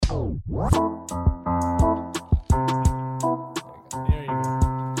There you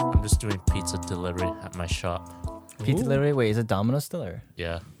go. I'm just doing pizza delivery at my shop. Pizza delivery? Wait, is it Domino's still or?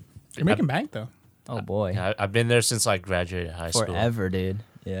 Yeah. You're making bank though. Oh boy. Yeah, I've been there since I graduated high school. Forever, dude.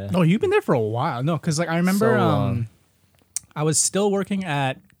 Yeah. No, you've been there for a while. No, because like I remember, So long. I was still working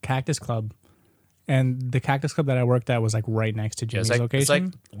at Cactus Club, and the Cactus Club that I worked at was like right next to Yeah, Jimmy's it's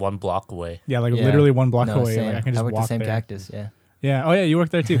location. like 1 block away. Yeah, like Yeah. literally 1 block No, away. same. Like I can just worked walk the same there. Cactus, yeah. Yeah. Oh yeah, you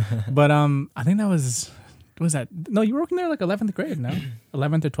worked there too. But I think that was that? No, you were working there like 11th grade, no?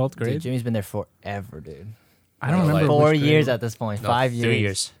 11th or 12th grade. Dude, Jimmy's been there forever, dude. I don't like remember. 4 which grade. years at this point. No, 5 years. 3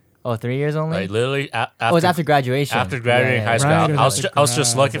 years. Oh, 3 years only? Like literally after, Oh, it was after graduation. after graduating high school. Right, I was after I was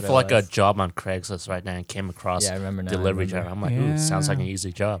just grad. looking That's for what like it a was. job on Craigslist right now and came across Yeah, I remember now. delivery I remember. driver. I'm like, ooh, sounds like an Yeah.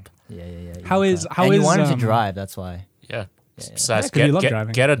 easy job. Yeah. How is- how and you is, wanted to um, drive, that's why. Yeah. Yeah. Besides, Yeah, 'cause you love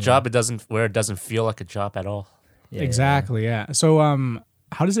driving. get a job where it doesn't feel like a job at all. Yeah, Exactly. Yeah. So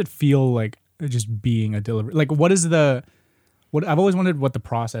how does it feel like just being a delivery? Like what is the what I've always wondered what the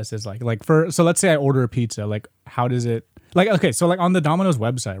process is like. Like so let's say I order a pizza. Like how does it like okay, so like on the Domino's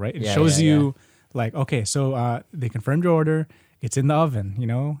website, right? It Yeah, shows yeah, you like okay, so they confirmed your order, it's in the oven, you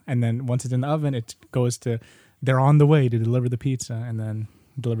know? And then once it's in the oven, it goes to they're on the way to deliver the pizza and then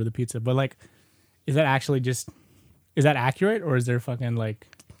deliver the pizza. But like is that actually just is that accurate or is there fucking like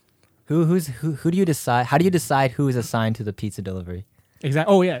Who do you decide? How do you decide who is assigned to the pizza delivery?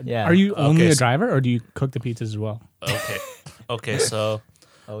 exactly? Oh yeah. Yeah. Are you only Okay, a so- driver or do you cook the pizzas as well? Okay, so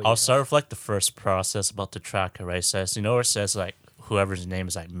Oh, I'll start with like the first process about the tracker, right? Says where it says like whoever's name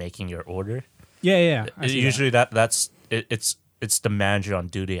is like making your order. Yeah. I see that. Usually it's the manager on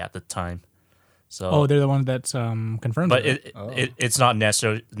duty at the time. So Oh, they're the one that's confirmed. but it. it's not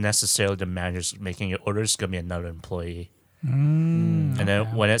necessarily the manager's making your order. It's gonna be another employee. Mm. And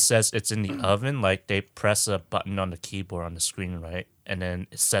then when it says it's in the oven, like they press a button on the keyboard on the screen, right? And then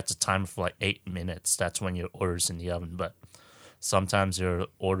it sets a timer for like 8 minutes. That's when your order's in the oven. But sometimes your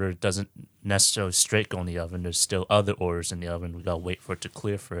order doesn't necessarily straight go in the oven. There's still other orders in the oven. We gotta wait for it to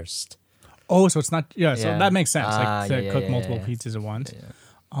clear first. Oh, so it's not. Yeah, so Yeah. that makes sense. Ah, Like to yeah, cook yeah, multiple yeah. pizzas at once. Yeah.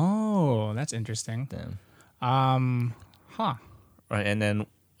 Oh, that's interesting. Damn. Huh. Right, and then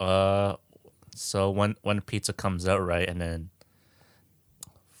so when the pizza comes out, right, and then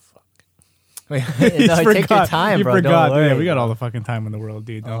Wait, no, take your time, you bro. forgot. Don't worry. Yeah, we got all the fucking time in the world,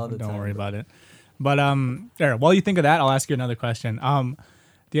 dude. All the Don't time, worry bro. about it. But there. While you think of that, I'll ask you another question. Do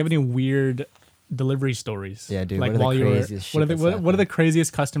you have any weird delivery stories? Yeah, dude, Like what are the while you were, craziest shit what are the that's what are the happened?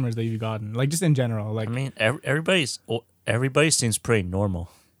 craziest customers that you've gotten? Like just in general. Like I mean everybody seems pretty normal.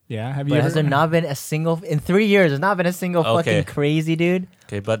 yeah. Have you But ever? has there not been a single in 3 years? There's not been a single Okay. fucking crazy dude.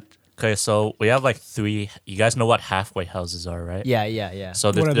 Okay, so we have like 3. You guys know what halfway houses are, right? Yeah. So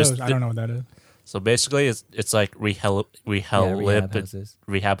what are there's those? I don't know what that is. So basically, it's like rehab houses.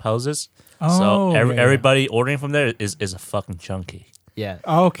 rehab houses. Oh, So yeah, yeah. everybody ordering from there is a fucking chunky. Yeah.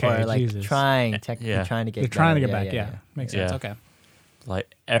 Okay, Or like Jesus. trying Yeah. to get. They're trying to better. get back. Yeah, makes sense. Yeah. Okay.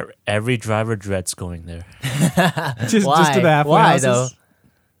 Like every driver dreads going there. Just Why? to the halfway Why houses? though?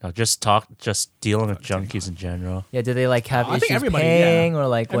 No, just dealing with junkies in general. Yeah. Do they like have I think issues everybody, paying yeah. or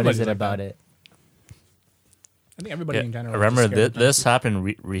like what is Everybody's it like about that. it? I think everybody in general. I is remember just scared of this junkies.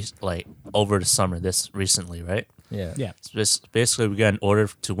 happened like over the summer. This recently, right? Yeah. Yeah. So basically, we got an order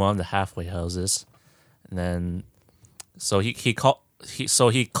to one of the halfway houses, and then so he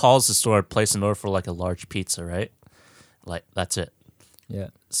calls the store, place an order for like a large pizza, right? Like that's it. Yeah.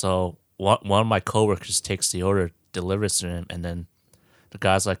 So one of my coworkers takes the order, delivers to him, and then the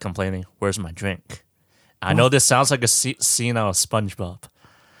guy's like complaining, "Where's my drink?" I know this sounds like a scene out of SpongeBob.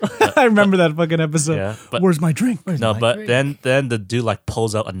 I remember that fucking episode. Yeah, but- Where's my drink? No, but then the dude like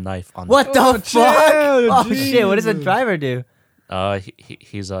pulls out a knife on. What the Oh, fuck? chill, Oh shit! What does the Jesus. driver do?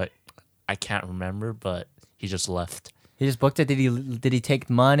 He's like, I can't remember, but he just left. He just booked it. Did he take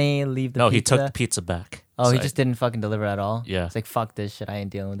money? Leave the No, pizza? he took the pizza back. Oh, It's he like- just didn't fucking deliver at all. Yeah. It's like fuck this shit. I ain't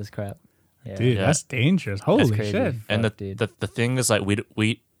dealing with this crap. Yeah. Dude, Yeah. that's dangerous. Holy crazy. shit. And Fuck, the, dude. the thing is like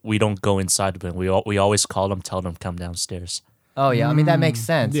we don't go inside the building. We always call them, tell them come downstairs. Oh yeah, I mean that makes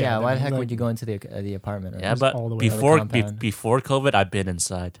sense. Yeah, Yeah, why that- the heck like- would you go into the apartment? Or Yeah, Just but all the way before out of the compound. before COVID, I've been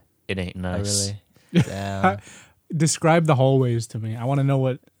inside. It ain't Oh, nice. really? Damn. Describe the hallways to me. I want to know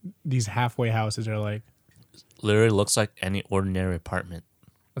what these halfway houses are like. Literally looks like any ordinary apartment.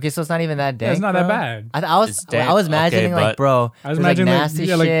 Okay, so it's not even that dank. Yeah, it's not that bro? bad. I was It's dank. I was imagining Okay, like, but- bro, I was there's like imagining, like, nasty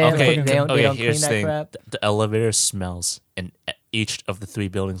yeah, like, shit. Okay, like, they don't okay. clean Here's the that thing: crap. the elevator smells, and each of the 3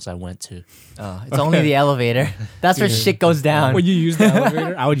 buildings I went to. Oh, it's only the elevator. That's where shit goes down. Well, you use the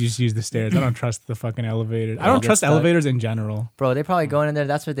elevator? I would just use the stairs. I don't trust the fucking elevator. I don't get trust stuck. elevators in general. Bro, they probably go in there.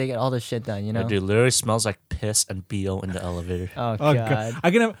 That's where they get all the shit done, you know? Dude, literally smells like piss and BO in the elevator. Oh, Oh God.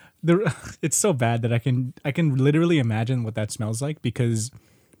 god, it's so bad that I can literally imagine what that smells like because,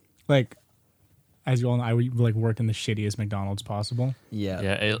 like, as you all know, I like worked in the shittiest McDonald's possible. Yeah.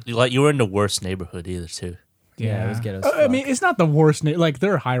 Yeah, like you were in the worst neighborhood either too. Yeah, it was ghetto as I mean, fuck. it's not the worst. Like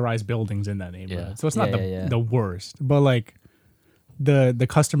there are high-rise buildings in that neighborhood, Yeah. so it's not Yeah, the worst. But like, the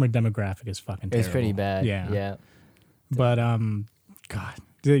customer demographic is fucking terrible. It's pretty bad. Yeah. Yeah. But God,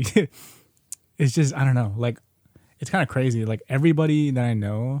 it's just I don't know. Like, it's kind of crazy. Like everybody that I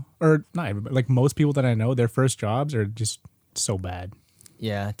know, or not everybody, like most people that I know, their first jobs are just so bad.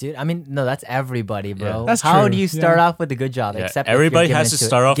 Yeah, dude. I mean, no, that's everybody, bro. Yeah. That's How true, do you start yeah. off with a good job? Yeah, Except if everybody you're has to given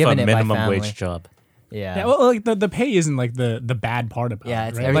start off a given it by minimum family. wage job. Yeah. Yeah, well, like the pay isn't like the bad part about Yeah, it.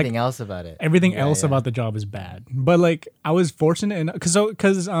 it's right? everything Like, else about it. everything Yeah, else yeah. about the job is bad. But like I was fortunate enough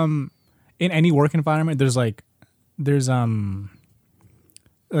because in any work environment there's like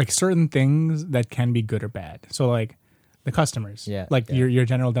certain things that can be good or bad. So like the customers, Yeah, like yeah. your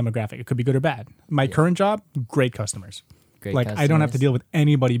general demographic, it could be good or bad. My current job, great customers. Great like I don't have to customers. deal with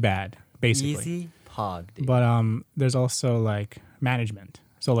anybody bad, basically. Easy pog, dude. But there's also like management.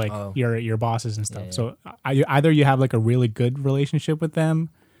 So like Oh. your bosses and stuff. Yeah, yeah. So either you have like a really good relationship with them,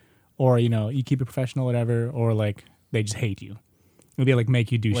 or you keep it professional, whatever, or like they just hate you. Or they like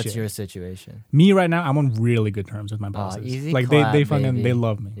make you do What's shit. your situation? Me right now, I'm on really good terms with my bosses. easy like clap, they fucking baby. they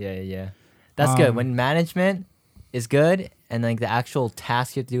love me. Yeah, yeah. That's good. When management is good and like the actual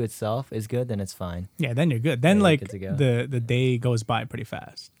task you have to do itself is good, then it's fine. Yeah, then you're good. Then Yeah, like good to go. the day goes by pretty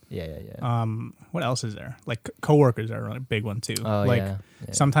fast. Yeah, yeah, yeah. What else is there? Like coworkers are a big one too. Oh, like yeah,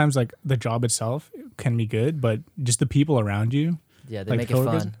 yeah. sometimes like the job itself can be good, but just the people around you. Yeah, they like make it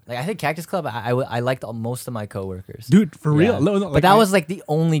coworkers? fun. Like I think Cactus Club, I liked most of my coworkers. Dude, for Yeah. real. No, but like, that was like the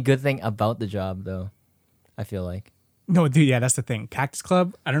only good thing about the job, though. I feel like. no, dude. Yeah, that's the thing. Cactus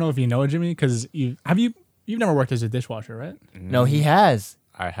Club. I don't know if you know it, Jimmy, because you've never worked as a dishwasher, right? No, he has.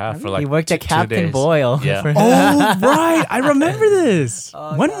 I have for like He worked at 2 Captain days. Boyle. Yeah. Oh, right. I remember this.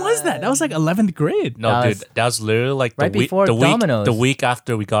 Oh, when was that? That was like 11th grade. No, That dude, was that was literally like right before the Domino's. week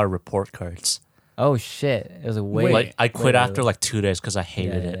after we got our report cards. Oh shit! It was a way. Wait. Like I quit way after early. like 2 days because I Yeah,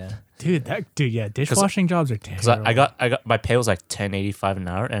 hated it. yeah. Dude, yeah. Dishwashing jobs are terrible. Because I got my pay was like $10.85 an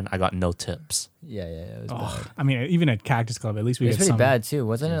hour and I got no tips. Yeah, yeah, yeah. It was Oh, bad. I mean, even at Cactus Club, at least we It was get pretty some. bad too,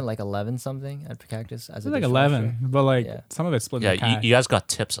 wasn't it? Like 11 something at Cactus as It a was like dishwasher? 11, but like Yeah. some of it split Yeah, in cash. you guys got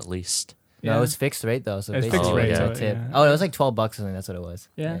tips at least. No, Yeah. it was fixed rate though, so It's basically fixed rate, no so, tip. yeah. Oh, it was like $12 or something. That's what it was.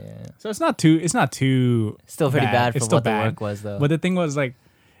 Yeah. yeah. So it's not too. Still pretty bad It's for still what the bad. work was though. But the thing was like,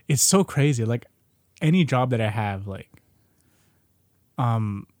 it's so crazy. Like any job that I have, like,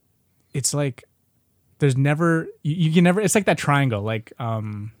 it's like there's never you can never. It's like that triangle, like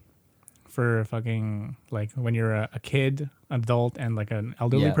for fucking like when you're a kid, adult, and like an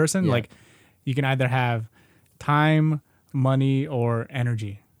elderly Yeah, person, yeah. like you can either have time, money, or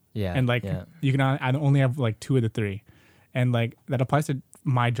energy. yeah, And like yeah. you can I only have like 2 of the 3, and like that applies to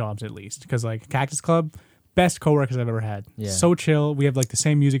my jobs at least because like Cactus Club, best coworkers I've ever had. Yeah. So chill. We have like the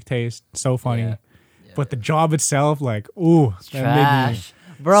same music taste. So funny. Yeah. But the job itself, like, ooh, that made me- Trash.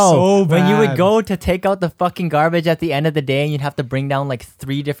 Bro, so when you would bad. go to take out the fucking garbage at the end of the day and you'd have to bring down like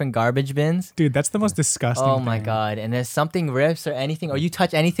 3 different garbage bins. Dude, that's the most disgusting. Oh my thing. god! And there's something rips or anything, or you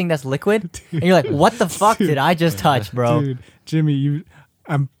touch anything that's liquid, and you're like, "What the fuck did I just touch, bro?" Dude, Jimmy,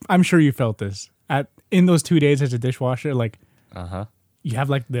 I'm sure you felt this in those 2 days as a dishwasher. Like, you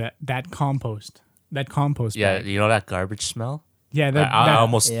have like that compost Yeah, bag. you know that garbage smell? Yeah, I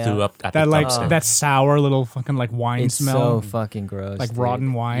almost Yeah. threw up at that the like dumpster. that sour little fucking like wine It's smell. so fucking gross. Like dude.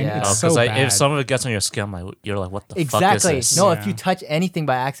 rotten wine. Yeah. It's Because so if bad. some of it gets on your skin, you're like, what the fuck Exactly. is this? No, Yeah. if you touch anything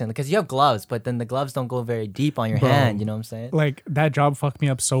by accident, because you have gloves, but then the gloves don't go very deep on your Bro. hand. You know what I'm saying? Like that job fucked me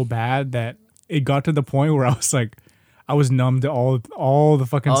up so bad that it got to the point where I was like, I was numb to all the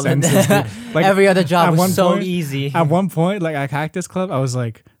fucking All the- senses. dude. Like Every other at job one was so point- easy. At one point, like at Cactus Club, I was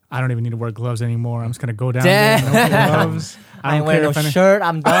like, I don't even need to wear gloves anymore. I'm just gonna go down there, no gloves. I ain't don't wearing care no if any- shirt.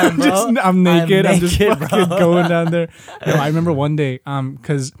 I'm done, bro. I'm naked. I'm just naked, fucking bro. going down there. No, I remember one day,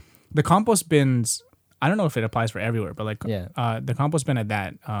 because the compost bins, I don't know if it applies for everywhere, but like, Yeah. the compost bin at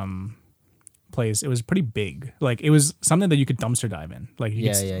that place, it was pretty big. Like it was something that you could dumpster dive in. Like you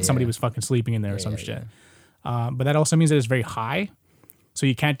Yeah, could, yeah, somebody yeah. was fucking sleeping in there or Yeah, some yeah, shit. But that also means that it's very high, so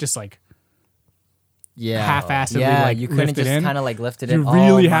you can't just like half-assedly yeah, like you couldn't lift it just in. kind of like lift it in. You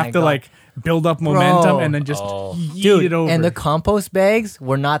really Oh have my to God. like build up momentum Bro. and then just Oh. yeet it over. And the compost bags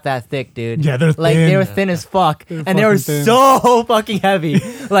were not that thick, dude. Yeah, they're like thin. they were thin as fuck, They're and they were fucking thin. so fucking heavy,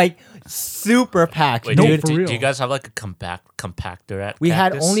 like super packed, Wait, No, dude. for do real. you guys have like a compactor at We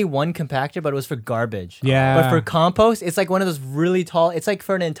had Cactus? only one compactor, but it was for garbage. Yeah. But for compost, it's like one of those really tall. It's like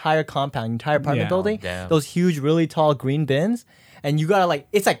for an entire compound, entire apartment Yeah. building. Damn. Those huge, really tall green bins. And you gotta like,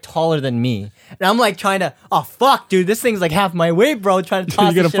 it's like taller than me. And I'm like trying to, oh fuck, dude, this thing's like half my weight, bro. Trying to toss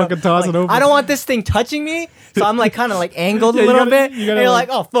You gotta this shit up. fucking toss I'm it like, over. I don't want this thing touching me. So I'm like kind of like angled Yeah, a you little gotta- bit. you gotta, and you're like-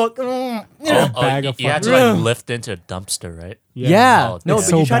 like, oh fuck. bag of you had to fucking- like lift into a dumpster, right? Yeah. Oh, No, it's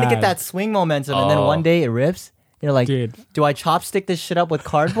but you're so trying to get bad. that swing momentum. And then Oh. one day it rips. You're like, Dude. do I chopstick this shit up with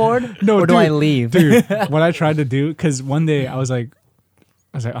cardboard? No, or do dude, I leave? Dude, what I tried to do, because one day I was like,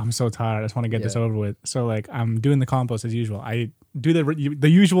 I'm so tired. I just want to get this Yeah. over with. So like, I'm doing the compost as usual. I do the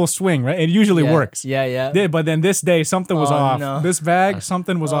usual swing, right? It usually Yeah. works. Yeah, yeah. Yeah, but then this day something was Oh, off. no. This bag,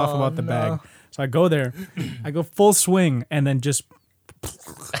 something was off Oh, about the bag. no. So I go there, I go full swing, and then just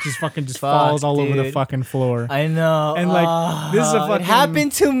fucking Fuck, falls all over the dude. fucking floor. I know. And, like, this is a It fucking-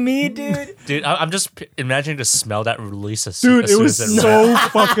 happened to me, dude. Dude, I'm just imagining the smell that release as, Dude, as it soon was as so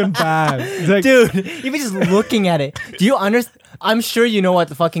fucking bad. It's like, Dude, even just looking at it. Do you understand? I'm sure you know what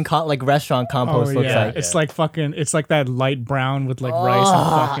the fucking like restaurant oh compost looks yeah, like. it's like fucking. It's like that light brown with like rice and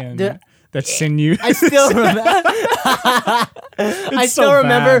fucking dude. that sinew. I still remember. I still so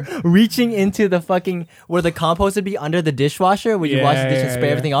remember bad. reaching into the fucking where the compost would be under the dishwasher where you wash the dish and Yeah, spray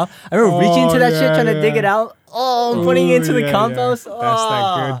yeah. everything off. I remember reaching into Oh, that shit, yeah, trying to dig yeah. it out. Oh, putting it into Ooh, the yeah, compost. yeah. Oh.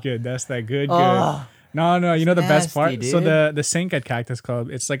 That's that good. That's that good. Oh. No. You know the best nasty, part. So dude. the sink at Cactus Club,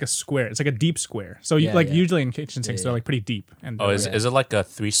 it's like a square. It's like a deep square. So you, Yeah, like yeah. usually in kitchen sinks, Yeah, they're yeah. like pretty deep. And Oh, is Yeah. is it like a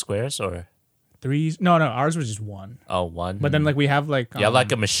 3 squares or threes? No. Ours was just one. one? But then like we have like you have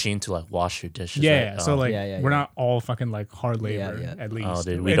like a machine to like wash your dishes. yeah. right? So Oh. like Yeah, yeah, we're yeah. not all fucking like hard labor Yeah. at least. Oh,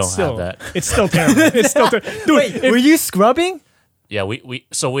 dude, we It's don't have still, that. It's still terrible. It's still terrible. Dude. Wait, were you scrubbing? Yeah, we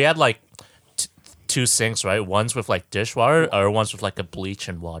had like 2 sinks, right? One's with like dishwater, or one's with like a bleach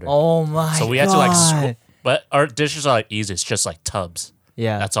and water. Oh my! so we had to like, God. but our dishes are like easy. It's just like tubs.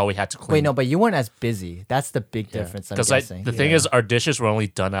 Yeah. That's all we had to clean. Wait, no, but you weren't as busy. That's the big difference. I'm because guessing. the thing is, our dishes were only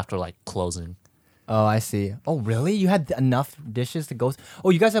done after like closing. Oh, I see. Oh, really? You had enough dishes to go?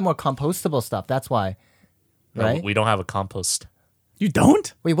 Oh, you guys have more compostable stuff. That's why, No, right? we don't have a compost. You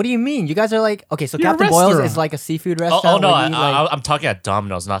don't? Wait, what do you mean? You guys are like okay. So You're a Captain Boyle's restaurant. is like a seafood Oh, restaurant. no, where you, like, I'm talking at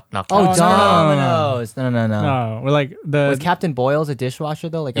Domino's, not oh, Cactus. no, no, no, Domino's. No. No. We're like the Was Captain Boyle's a dishwasher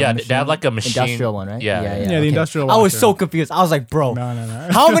though? Like Yeah, a they have like a machine. industrial one, right? Yeah. Yeah, the industrial I was washer. so confused. I was like, bro, No.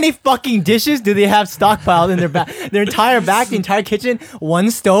 how many fucking dishes do they have stockpiled in their back? Their entire back, the entire kitchen, one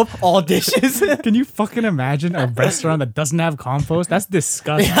stove, all dishes. Can you fucking imagine a restaurant that doesn't have compost? That's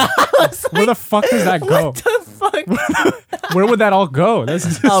disgusting. Where the fuck does that go? What the fuck? Where would that all go? That's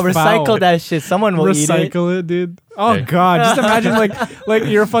just Oh, foul. recycle that shit. Someone will eat it. Recycle it, dude. Oh Hey. god, just imagine like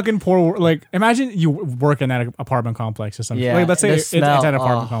you're a fucking poor like imagine you work in that apartment complex or something. Yeah, Like let's say the it's smell, an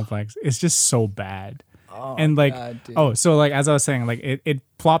apartment oh. complex. It's just so bad. And like God, dude. so like as I was saying, like it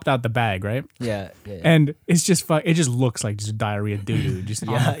plopped out the bag, right? Yeah. And it's just it just looks like just diarrhea doo just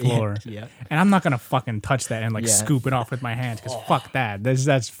on the floor. Yeah. And I'm not gonna fucking touch that and like Yeah. scoop it off with my hands because fuck that.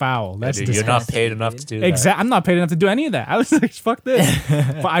 That's foul. That's Dude, you're not disgusting. paid enough to do that. Exactly. I'm not paid enough to do any of that. I was like, fuck this.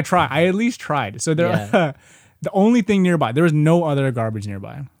 But I try. I at least tried. So there, Yeah. the only thing nearby, there was no other garbage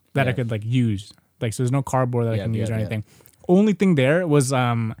nearby that I Yeah. could like use. Like, so there's no cardboard that I Yeah, can use yeah, or yeah. anything. Only thing there was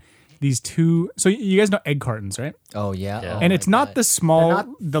these two. So you guys know egg cartons, right? Oh yeah. Yeah. Oh, And my it's not God. the small, They're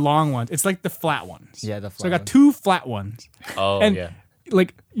not- the long ones. It's like the flat ones. Yeah, the So I flat got ones. 2 flat ones. Oh, And yeah.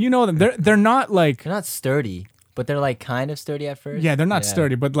 like you know them. They're not like They're not sturdy, but they're like kind of sturdy at first. yeah, they're not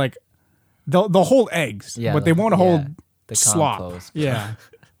sturdy, but like they'll hold eggs, Yeah, but they won't yeah, hold the slop. compost. Yeah.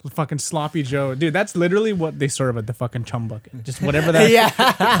 Fucking sloppy Joe, dude. That's literally what they serve at the fucking chum bucket. Just whatever that, Yeah.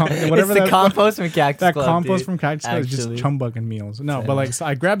 whatever it's the that, compost from Cactus that Club, compost dude. from Cactus Club is just Actually. chum bucket meals. No, but like, so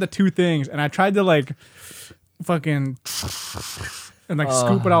I grabbed the 2 things and I tried to like, fucking, and like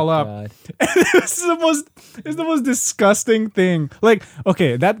scoop it all up. God. This is the most disgusting thing. Like,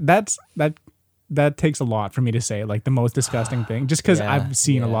 okay, that takes a lot for me to say. Like the most disgusting thing, just because Yeah, I've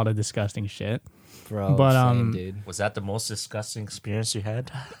seen a yeah. lot of disgusting shit. Bro, But, same, dude. Was that the most disgusting experience you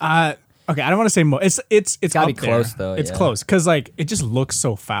had? Okay, I don't want to say more. It's gotta be up there. close, though, It's yeah. close because like it just looks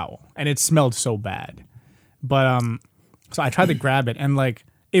so foul and it smelled so bad. But so I tried to grab it and like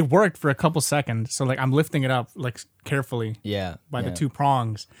it worked for a couple seconds. So like I'm lifting it up like carefully Yeah. by yeah. the 2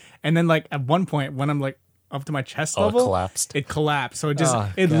 prongs, and then like at one point when I'm like up to my chest Oh, it level, collapsed. It collapsed. So it just Oh,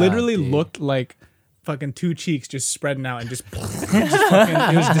 it God, literally dude. looked like fucking 2 cheeks just spreading out and just fucking,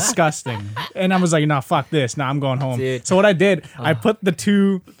 it was disgusting. And I was like, nah, fuck this. Nah, I'm going home. Dude. So what I did, I put the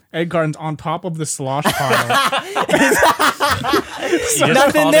 2 egg cartons on top of the slosh pile.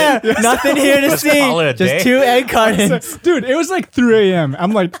 Nothing there. Nothing here to see. call it a day. Just 2 egg cartons. Dude, it was like 3 a.m.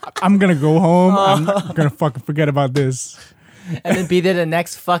 I'm like, I'm gonna go home. I'm gonna fucking forget about this. And then be there the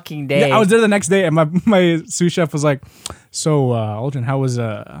next fucking day. Yeah, I was there the next day, and my sous chef was like, "So, Aldrin, how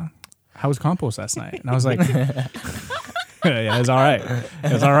was compost last night?" And I was like, "Yeah, it's all right.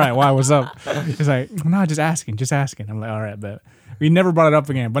 It's all right. Why? What's up?" He's like, "No, just asking. I'm like, "All right, but." We never brought it up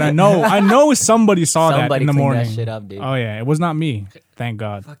again, but I know somebody saw that in the cleaned morning. that shit up, dude. Oh yeah, it was not me. Thank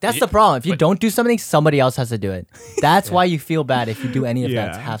God. That's the problem. If you don't do something, somebody else has to do it. That's why you feel bad if you do any of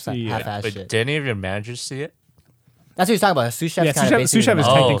that half-ass But shit. did any of your managers see it? That's what he's talking about. A sous chef Yeah, kind of sous chef is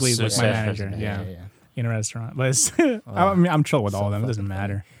Oh, technically sous my chef manager. is- Yeah, in a restaurant, but it's, I mean, I'm chill with all of them. It doesn't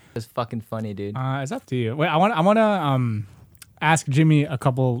matter. It's fucking funny, dude. It's up to you. Wait, I want to ask Jimmy a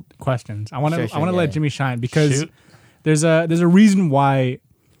couple questions. I want to Sure, let yeah. Jimmy shine because Shoot. there's a reason why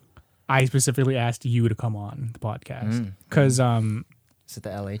I specifically asked you to come on the podcast because Is it the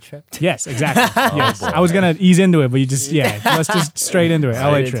LA trip? yes, exactly. Yes, boy. I was gonna ease into it, but you just let's just straight into it.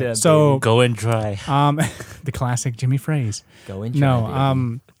 LA into trip. it, So Go and dry. the classic Jimmy phrase. Go and No, try,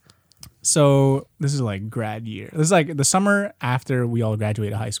 baby. so this is like grad year. This is like the summer after we all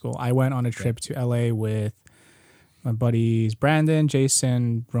graduated high school. I went on a trip to LA with my buddies Brandon,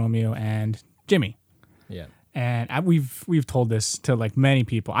 Jason, Romeo, and Jimmy. Yeah. And we've told this to like many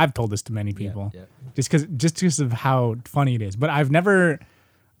people. I've told this to many people, yeah. just because of how funny it is. But I've never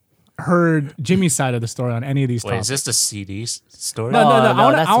heard Jimmy's side of the story on any of these Wait, topics. is this the CD story? No,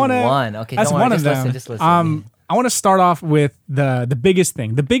 that's I wanna, one. Okay, that's don't worry, one of just them. listen, just listen. I want to start off with the biggest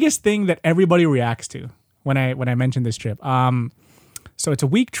thing. The biggest thing that everybody reacts to when I mention this trip. So it's a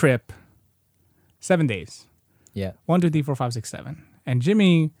week trip, 7 days. Yeah. 1, 2, 3, 4, 5, 6, 7. And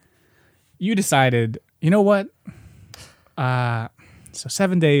Jimmy, you decided, you know what? So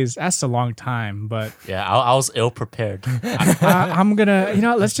 7 days, that's a long time, but Yeah, I was ill prepared. I'm gonna,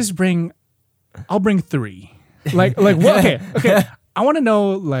 let's just I'll bring 3. Like what? Okay. I want to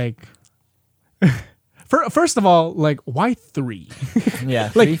know, like, first of all, like, why 3?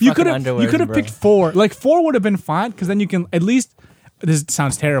 Yeah. Like, you could have bro. picked 4. Like 4 would have been fine because then you can at least. This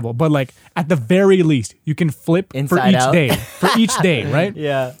sounds terrible, but like at the very least, you can flip Inside out. for each day, right?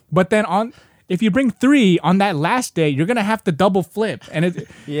 Yeah. But then if you bring 3 on that last day, you're gonna have to double flip, and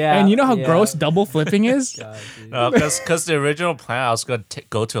Yeah, and you know how yeah. gross double flipping is. Because the original plan, I was going to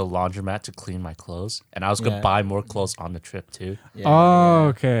go to a laundromat to clean my clothes, and I was going to Yeah. buy more clothes on the trip too. Yeah, Oh, yeah.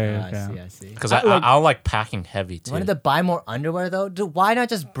 okay. I see. Because I don't like packing heavy too. Wanted to buy more underwear though? Dude, why not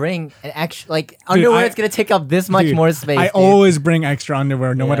just bring an extra underwear that's gonna take up this much Dude, more space? I dude. always bring extra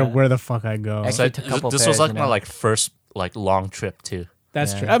underwear, no matter Yeah. where the fuck I go. Extra- So took a couple this pairs, was like you my know? like first like long trip too.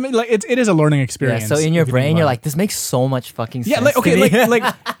 That's Yeah. true. I mean, like it is a learning Yeah, experience. so in your if you think brain, you're about like, this makes so much fucking it. yeah, sense. like to okay, me. like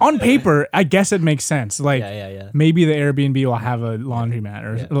on paper, I guess it makes sense. Like Yeah. maybe the Airbnb will have a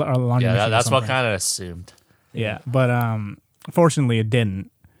laundromat or a laundry Yeah, machine or that's what something. kind of assumed. Yeah, but fortunately it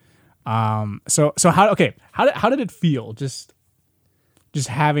didn't. So how did it feel? Just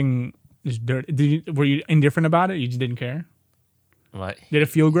having just dirt. Were you indifferent about it? You just didn't care? Like, Did it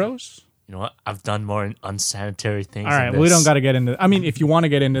feel gross? you know what? I've done more unsanitary things. All right, than well, we this. don't got to get into. I mean, if you want to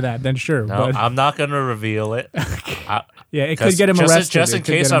get into that, then sure. No, but I'm not gonna reveal it. yeah, it could get him arrested. Just in It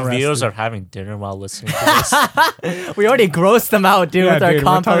could case get him our viewers arrested. are having dinner while listening to this. we already grossed them out, dude, Yeah, with our dude, we're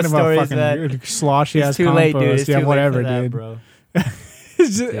talking compost about stories, fucking man. sloshy It's ass too compost. late, dude. It's yeah, too whatever, late for that, dude. bro.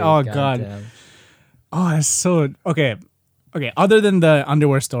 It's just- oh god. goddamn. Oh, that's so okay. Okay, other than the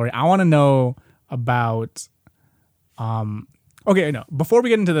underwear story, I want to know about. Okay, no. Before we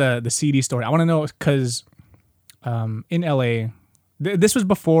get into the CD story, I want to know because, in LA, this was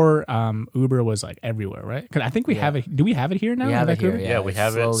before Uber was like everywhere, right? Because I think we have it. Do we have it here now? We in have it Vancouver? here, Yeah, Yeah, we it's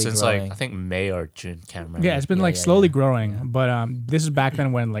have it slowly since growing. like I think May or June. Can't remember. Yeah, it's been like yeah, slowly yeah. growing, but this is back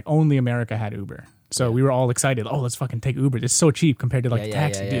then when like only America had Uber. So we were all excited. Oh, let's fucking take Uber. It's so cheap compared to like Yeah,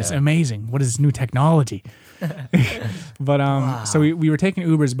 taxi. yeah, Dude, It's yeah. amazing. What is this new technology? But so we were taking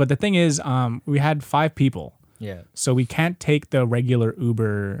Ubers, but the thing is, we had 5 people, Yeah. so we can't take the regular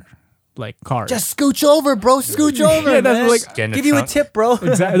Uber like cars. Just scooch over, bro. Scooch over. Yeah, that's man. like- Get in the Give you a trunk. tip, bro.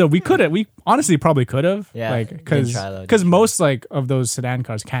 exactly. No, we could have. We honestly probably could have. Yeah, Like didn't because try though, didn't try. most like of those sedan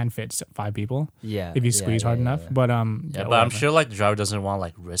cars can fit 5 people. Yeah. If you yeah, squeeze yeah, hard yeah, enough. yeah. But Yeah, but I'm whatever. sure like the driver doesn't want to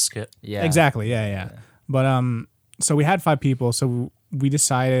like risk it. Yeah. Exactly. Yeah. But so we had 5 people. So we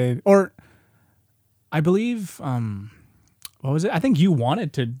decided, or I believe, what was it? I think you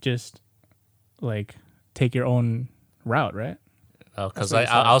wanted to just like take your own route, right? Because what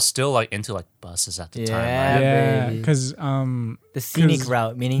I you was still like into like buses at the time. Yeah. Right? Yeah, baby. because The scenic 'Cause-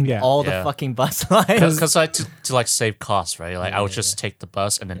 route, meaning yeah. all the Yeah. fucking bus lines. Because like to like save costs, right? Like I would Yeah, just take the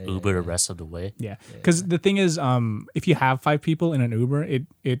bus and then Uber the rest of the way. yeah, because the thing is, if you have 5 people in an Uber,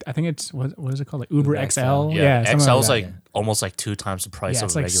 it I think it's what is it called, like Uber Uber XL? XL. Yeah, something XL is that. like almost like 2 times the price Yeah, of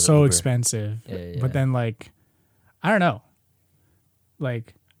it's a like regular so Uber. expensive. Yeah. But then like, I don't know.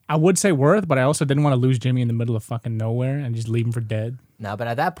 Like I would say worth, but I also didn't want to lose Jimmy in the middle of fucking nowhere and just leave him for dead. No, but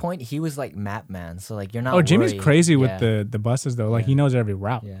at that point he was like map man, so like you're not. Oh, Jimmy's worried. crazy with Yeah. the buses though. Like Yeah. he knows every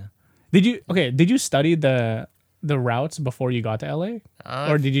route. Yeah. Did you study the routes before you got to LA,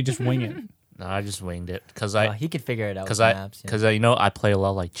 or did you just wing it? No, I just winged it because He could figure it out. because with I maps, yeah. because you know I play a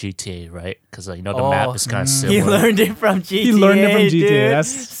lot like GTA, right? Because the Oh, map is kind of He similar. learned it from GTA. He learned it from GTA. Dude. That's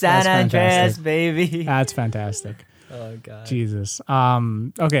San Andreas, fantastic. baby. That's fantastic. Oh god. Jesus.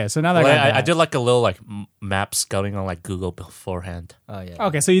 Okay, so now that Like, I got I that. did like a little like map scouting on like Google beforehand. Oh yeah.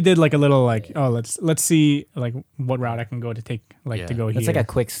 Okay, so you did like a little like, oh, let's see like what route I can go to take to Yeah. go It's here. like a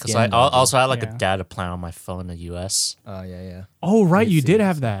quick Because skin. I also had like Yeah. a data plan on my phone in the US. Oh yeah. Oh right, you did serious.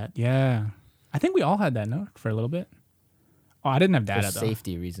 have that. Yeah, I think we all had that, no, for a little bit. Oh, I didn't have For data though.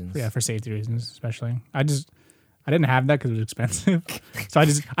 safety reasons. Yeah, for safety reasons, especially. I didn't have that because it was expensive. So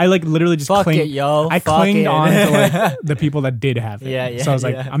I like literally just Fuck clinged. it, yo. I Fuck clinged it. on to like the people that did have it. Yeah, So I was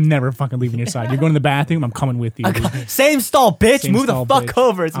like, yeah. I'm never fucking leaving your side. You're going to the bathroom. I'm coming with you. dude. Same stall, bitch. Same Move the stall, fuck bitch.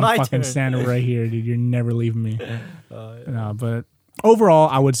 over. It's I'm my fucking turn. standing right here, dude. You're never leaving me. No, but overall,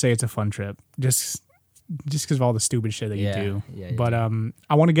 I would say it's a fun trip. Just because of all the stupid shit that Yeah, you do. yeah, But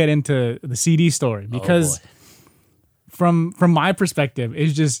I want to get into the CD story because boy. from my perspective,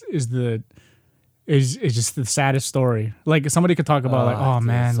 it's just the saddest story. Like somebody could talk about like, oh dude,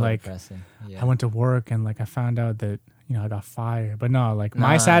 man, so like depressing. Yeah. I went to work and like I found out that I got fired. But no, like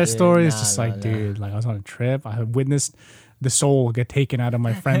my Nah, saddest dude, story is nah, just nah, like, nah. dude, like I was on a trip. I had witnessed the soul get taken out of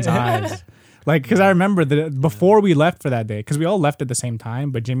my friend's eyes. Like, because I remember that before we left for that day, because we all left at the same time,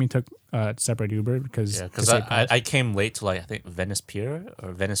 but Jimmy took separate Uber because Yeah, because I came late to like I think Venice Pier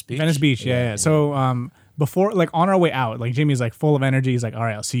or Venice Beach. Venice Beach, yeah. So before, like on our way out, like Jimmy's like full of energy. He's like, all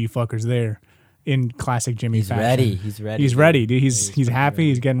right, I'll see you fuckers there. In classic Jimmy He's fashion. ready. He's ready. He's dude. ready, dude. He's fucking happy. ready.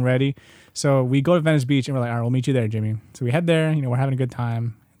 He's getting ready. So we go to Venice Beach and we're like, all right, we'll meet you there, Jimmy. So we head there. We're having a good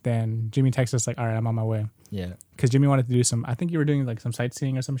time. Then Jimmy texts us like, all right, I'm on my way. Yeah. Because Jimmy wanted to do some. I think you were doing like some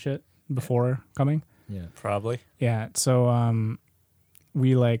sightseeing or some shit before coming. Yeah. Probably. Yeah. So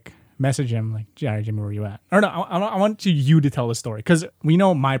we like message him like, all right, Jimmy, where you at? Or no, I want you to tell the story because we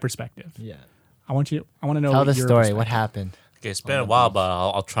know my perspective. Yeah. I want to know. Tell the your story. perspective. What happened? Okay, it's been a while, but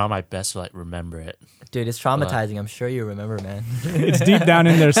I'll try my best to like remember it. Dude, it's traumatizing. I'm sure you remember, man. It's deep down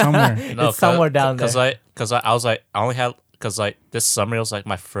in there somewhere. It's somewhere down there. Because I was like I only had because like this summer was like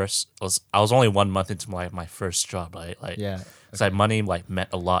my first. I was only 1 month into my first job, right? Like Yeah. It's like money like meant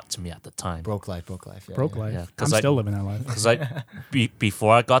a lot to me at the time. Broke life. Yeah, Broke yeah. life. Yeah, I'm 'cause, like- still living that life. Because like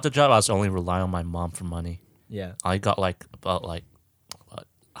before I got the job, I was only relying on my mom for money. Yeah. I got like about like what,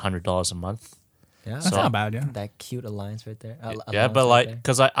 $100 a month. Yeah. That's So- not bad, yeah. That cute alliance right there. Yeah, but like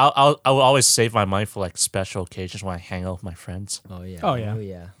because I would always save my money for like special occasions when I hang out with my friends. Oh yeah. Oh, yeah. Oh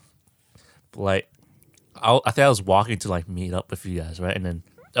yeah. Like I think I was walking to like meet up with you guys, right? And then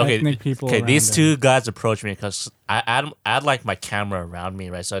Ethnic people okay, around these there. two guys approached me because I had like my camera around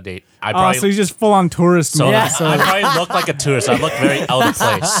me, right? So I Oh, probably so he's just full on tourist so mode. Yeah. So I probably look like a tourist. I look very out of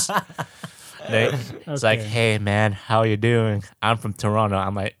place. It's like, Okay. hey man, how you doing? I'm from Toronto.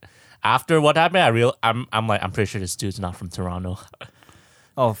 I'm like, after what happened, I'm like, I'm pretty sure this dude's not from Toronto.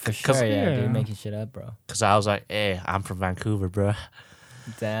 Oh, for sure. Yeah, yeah. dude, making shit up, bro. Cause I was like, hey, I'm from Vancouver, bro.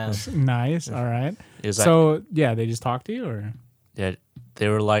 Damn. nice. All right. It was like, So yeah, they just talked to you, or yeah, they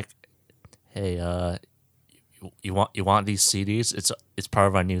were like, hey, you want these CDs? It's part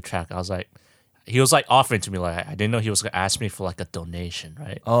of our new track. I was like, he was like offering to me like I didn't know he was gonna ask me for like a donation,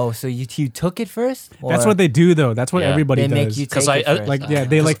 right? Oh, so you took it first? that's Or what they do though. That's what Yeah. everybody they does. make you 'Cause take I- it first. like yeah,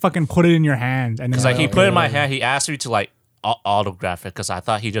 they like fucking put it in your hand and then Cause like he okay, put it in my whatever. hand. He asked me to like autograph it because I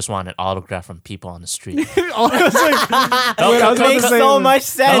thought he just wanted an autograph from people on the street. Oh, I was like, No, wait, I was about to makes say- so much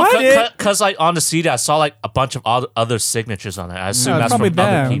sense, dude. Because like on the CD, I saw like a bunch of other signatures on it. I assume No, it's that's probably from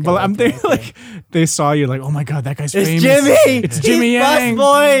other them. people. But I'm thinking like they saw you like, oh my god, that guy's It's famous. Jimmy. It's Jimmy He's Yang.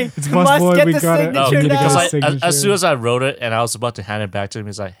 Busboy. It's Must Busboy. get We the gotta- signature we need to get Because his like, as signature. soon as I wrote it and I was about to hand it back to him,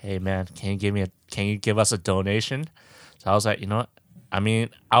 he's like, "Hey man, can you give us a donation?" So I was like, you know what? I mean,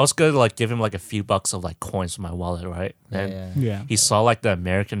 I was gonna like give him like a few bucks of like coins from my wallet, right? And Yeah. Yeah. he saw like the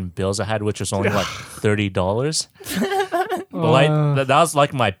American bills I had, which was only like $30. But like that was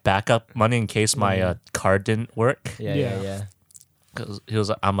like my backup money in case my card didn't work. Yeah, Yeah. yeah, 'Cause he was,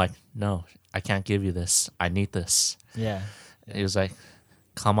 I'm like, no, I can't give you this. I need this. yeah. He was like,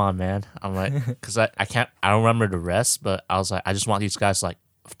 "Come on, man." I'm like, because I don't remember the rest, but I was like, I just want these guys to, like,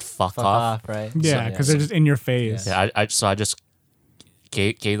 fuck off. right? Yeah, because they're just in your face. Yeah, I just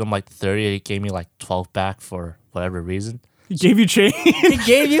gave them like 30. He gave me like 12 back for whatever reason. He gave you change. He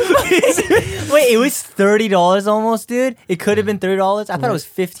gave you. Wait, it was $30 almost, dude. It could have been $30. I thought it was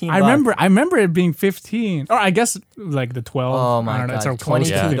 15. I remember it being 15. Or I guess like the 12. Oh my I don't know, god, it's close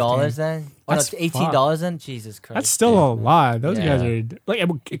to $22 15. then. Oh, no, That's it's $18 then. Jesus Christ. That's still a lot. Those Yeah. guys are like. It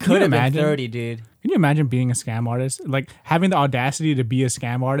Can you could have been imagine? 30, dude. Can you imagine being a scam artist? Like having the audacity to be a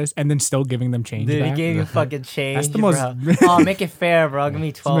scam artist and then still giving them change Dude, he back? gave you fucking change. That's the most- bro. Oh, make it fair, bro. Give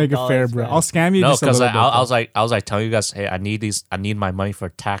me $12. Let's make it fair, bro. man. I'll scam you No, just a because little bit. I was like telling you guys, hey, I need my money for a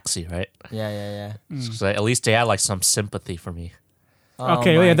taxi, right? Yeah. So at least they had like some sympathy for me. Oh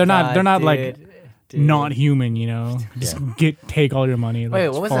Okay, my yeah, they're not God, like dude. not human, you know. Just take all your money. Wait,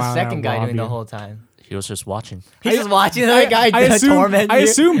 like, what was fall the out second and guy rob doing the you. whole time? He was just watching. He's just watching the other guy torment you. I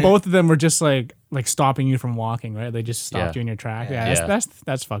assume both of them were just like stopping you from walking, right? They just stopped Yeah. you in your track. Yeah. Yeah, Yeah.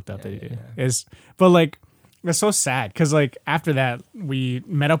 that's fucked up. That you do. But like, it's so sad because like after that we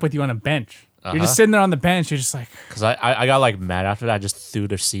met up with you on a bench. You're just sitting there on the bench. You're just like, Because I got like mad after that. I just threw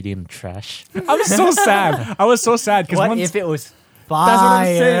their CD in the trash. I was so sad. I was so sad because What once if it was that's what I'm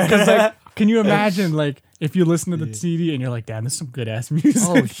saying. fire? Because like, can you imagine like if you listen to the CD and you're like, damn, this is some good ass music.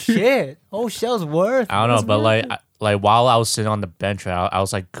 Oh shit! Oh, shit's worth. I don't know, but like while I was sitting on the bench, right, I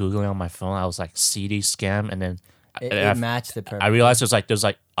was like Googling on my phone. I was like CD scam, and then It matched the purpose. I realized there's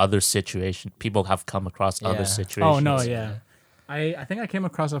like other situation. People have come across Yeah. other situations. Oh no, yeah. I think I came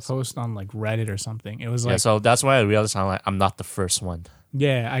across a post on like Reddit or something. It was Yeah, like so that's why I realized I'm not the first one.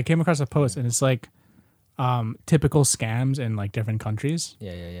 I came across a post and it's like typical scams in like different countries.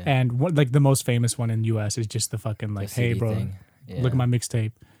 Yeah. And what like the most famous one in US is just the fucking like, The hey CD bro, thing. Yeah. look at my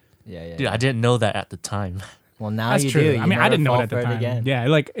mixtape. Yeah. Dude, I didn't know that at the time. Well, now That's you true. do. You I mean, I never didn't know fall it at the for time. Again. Yeah,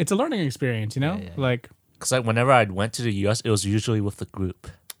 like it's a learning experience, you know? Yeah. Like Because like whenever I went to the US, it was usually with the group.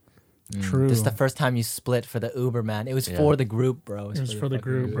 true. This is the first time you split for the Uber, man. It was Yeah. for the group, bro. it was for the fucking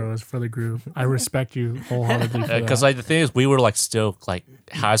group, bro. It was for the group. I respect you wholeheartedly for Because that. like the thing is, we were like still like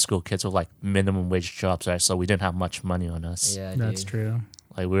high school kids with like minimum wage jobs, right? So we didn't have much money on us. Yeah, That's dude. true.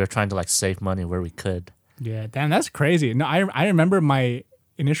 Like we were trying to like save money where we could. Yeah, damn, that's crazy. No, I remember my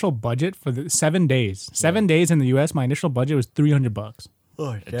initial budget for the 7 days. 7 days in the US, my initial budget was $300.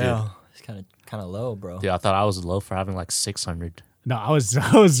 Oh, yeah. It's kind of low, bro. Dude, I thought I was low for having like 600. No, I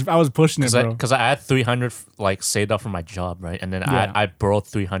was pushing it, bro. Because I had 300 like saved up for my job, right? And then Yeah. I borrowed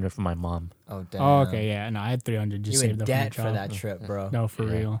 300 from my mom. Oh, damn. Oh, okay, yeah. No, I had 300 just You saved in up debt for for my that job. trip, bro. No, for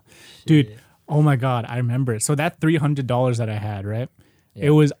real, dude. Oh my god, I remember it. So that $300 that I had, right? It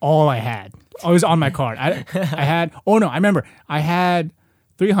was all I had. I was on my card. I had. Oh no, I remember. I had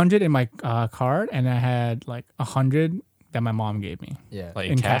 300 in my card, and I had like 100 that my mom gave me Yeah. Like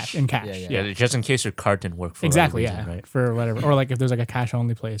in cash. In cash, Yeah, Yeah, just in case your card didn't work for exactly. whatever Yeah, reason, right? for whatever, or like if there's like a cash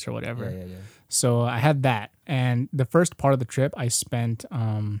only place or whatever. Yeah. So I had that, and the first part of the trip I spent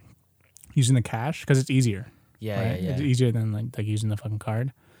using the cash because it's easier. Yeah, Right? yeah. It's easier than like using the fucking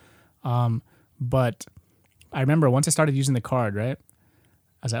card. But I remember once I started using the card, right?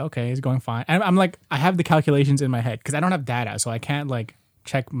 I was like, okay, it's going fine. And I'm like, I have the calculations in my head because I don't have data, so I can't like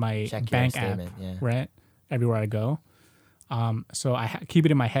check my Check your bank app, statement, yeah. right? Everywhere I go. So I keep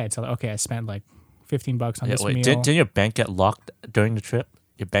it in my head. So like, okay, I spent like $15 on Yeah, this wait, meal. didn't your bank get locked during the trip?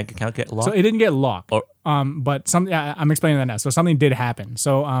 Your bank account get locked? So it didn't get locked. Or- But something I'm explaining that now. So something did happen.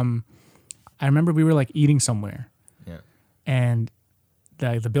 So I remember we were like eating somewhere. Yeah. And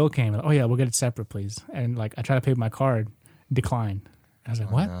the bill came. Oh yeah, we'll get it separate, please. And like I tried to pay with my card, declined. I was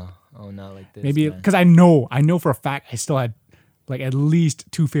like, what? No. Oh, not like this. Maybe man. because I know for a fact I still had like at least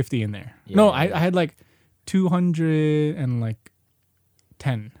 250 in there. Yeah, No, yeah. I had like 200 and like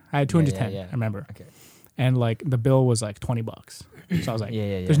 10. I had 210. yeah. I remember. Okay. And like the bill was like $20. So I was like,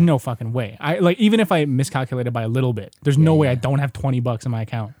 Yeah. there's no fucking way. I like even if I miscalculated by a little bit, there's no way I yeah. don't have $20 in my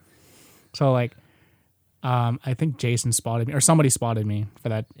account. So like, I think Jason spotted me or somebody spotted me for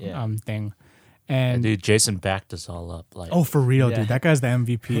that Yeah. thing. And Dude, Jason backed us all up. Like, oh, for real, Yeah. dude, that guy's the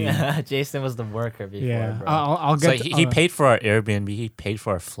MVP. Yeah, Jason was the worker before, Yeah, bro. I'll it's get. like he paid for our Airbnb. He paid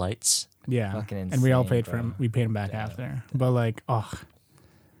for our flights. Yeah, Fucking and we all insane, paid for bro. him. We paid him back after. But like,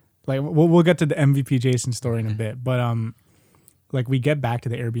 like we'll get to the MVP Jason story in a bit. But like we get back to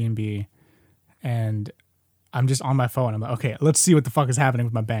the Airbnb, and I'm just on my phone. I'm like, okay, let's see what the fuck is happening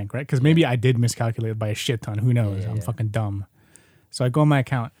with my bank, right? Because maybe I did miscalculate by a shit ton. Who knows? I'm fucking dumb. So I go on my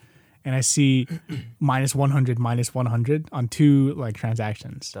account, and I see minus 100 on 2 like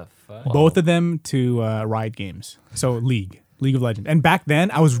transactions. The fuck? Both of them to ride games. So league. League of Legends. And back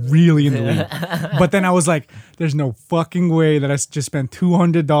then, I was really into League. But then I was like, there's no fucking way that I just spent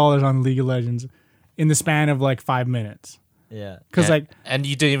 $200 on League of Legends in the span of like 5 minutes. Yeah. Because like, and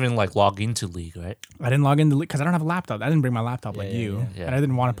you didn't even like log into League, right? I didn't log into League because I don't have a laptop. I didn't bring my laptop like yeah, you. yeah. And I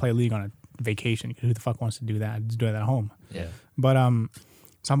didn't want to play League on a vacation. Who the fuck wants to do that? Just do it at home. Yeah. But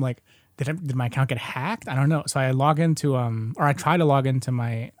so I'm like, did my account get hacked? I don't know. So I log into or I try to log into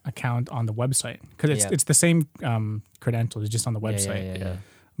my account on the website because it's the same credentials, it's just on the website. Yeah.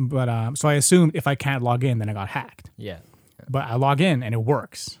 But so I assumed if I can't log in, then I got hacked. Yeah. But I log in and it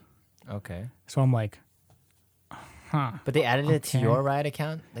works. Okay. So I'm like, huh. But they added it to your Riot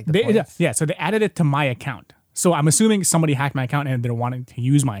account, like the They, points? yeah. So they added it to my account. So I'm assuming somebody hacked my account and they're wanting to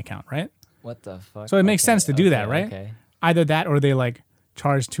use my account, right? What the fuck? So it makes sense to do that, right? Okay. Either that or they like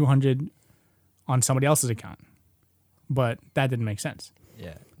charge $200 on somebody else's account. But that didn't make sense.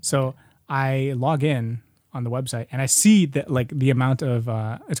 Yeah. So I log in on the website and I see that like the amount of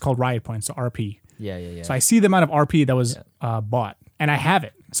it's called Riot Points, so RP. Yeah. So I see the amount of RP that was bought and I have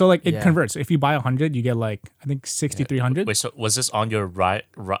it. So like it Yeah. converts. If you buy 100, you get like I think 6,300. Wait, so was this on your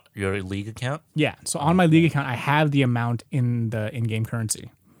your League account? Yeah. So on my League account, I have the amount in the in-game currency.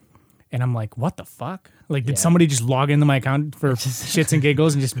 And I'm like, what the fuck? Like, did somebody just log into my account for shits and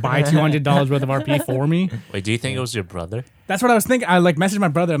giggles and just buy $200 worth of RP for me? Wait, do you think it was your brother? That's what I was thinking. I like messaged my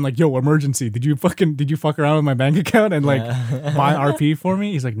brother. I'm like, yo, emergency. Did you fuck around with my bank account and like buy RP for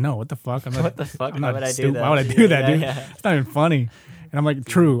me? He's like, no, what the fuck? I'm like, What the fuck? I'm Why not would I do stupid. that? Why would I do that, Yeah, dude? yeah. It's not even funny. And I'm like,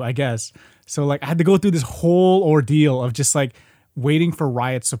 true, I guess. So like I had to go through this whole ordeal of just like waiting for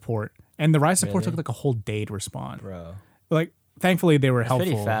Riot support. And the Riot support Really? took like a whole day to respond. Bro. Like thankfully they were It's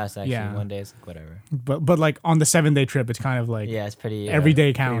helpful. pretty fast, actually. Yeah. 1 day is like whatever. But like on the 7-day trip, it's kind of like Yeah, it's pretty. every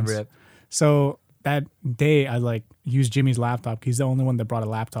day pretty counts. rip. So that day I like used Jimmy's laptop. He's the only one that brought a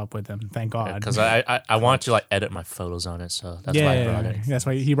laptop with him. Thank God. Because I wanted to like edit my photos on it, so that's why I brought it. That's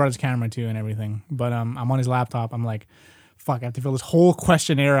why he brought his camera too and everything. But I'm on his laptop. I'm like, fuck, I have to fill this whole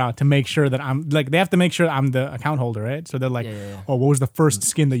questionnaire out to make sure that I'm like, they have to make sure I'm the account holder, right? So they're like, Yeah. oh, what was the first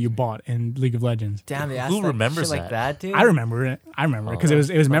skin that you bought in League of Legends? Damn, they asked Who that remembers shit like that? that, dude? I remember it. I remember it because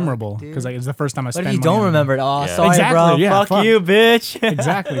it was memorable dude. because like it was the first time I What spent if you money don't on it. remember it? Oh, Yeah. sorry, Exactly, bro. yeah, Fuck fuck. you, bitch.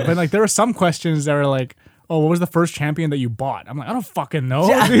 Exactly. But like there were some questions that were like, oh, what was the first champion that you bought? I'm like, I don't fucking know,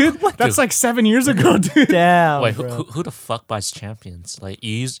 Yeah, dude. That's like 7 years ago, dude. Damn, Wait, bro. who the fuck buys champions? Like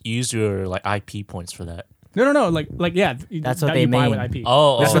you use your like IP points for that. No. Like yeah. That's what that they you buy mean. with IP.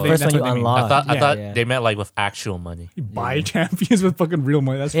 Oh, That's oh, the first that's one you what they mean. unlock. I thought yeah. they meant like with actual money. You buy champions with fucking real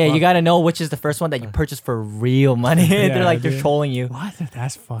money. That's Yeah, you fucked. gotta know which is the first one that you purchased for real money. they're like, they're dude. trolling you. What?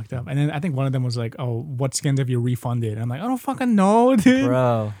 That's fucked up. And then I think one of them was like, "Oh, what skins have you refunded?" And I'm like, "I don't fucking know, dude."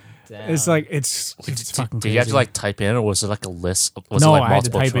 Bro. Damn. It's like it's fucking Did you have to crazy. like type in, or was it like a list? Was No, it like I had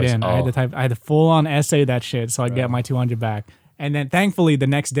to multiple type it choice? in. Oh. I had to full on essay that shit so I get my 200 back. And then thankfully the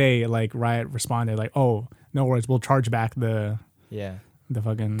next day, like Riot responded like, "Oh, no worries, we'll charge back the Yeah.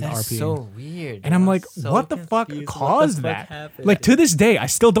 fucking That's RP." so weird. And I'm like, so what the fuck confused. caused What the fuck that? happened? Like to this day, I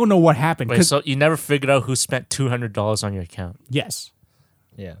still don't know what happened. Wait, 'Cause- so you never figured out who spent $200 on your account? yes,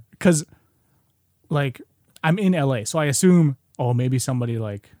 Yeah. because like I'm in LA, so I assume maybe somebody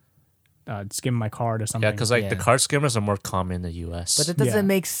like skimmed my card or something. Yeah, because like the Yeah. card skimmers are more common in the US. But it doesn't Yeah.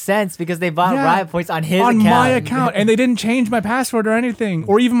 make sense because they bought Yeah. Riot Points on his on account. my account, and they didn't change my password or anything,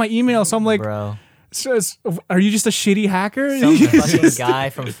 or even my email. So I'm like, Bro. so are you just a shitty hacker? Some fucking guy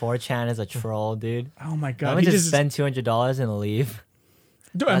from 4chan is a troll, dude. Oh my god! Let me he just spend $200 and leave.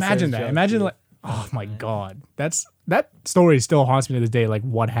 Dude, That's imagine a that. joke, Imagine dude. like, oh my god, that story still haunts me to this day. Like,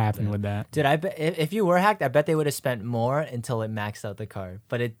 what happened with that? Dude, I bet if you were hacked, I bet they would have spent more until it maxed out the card.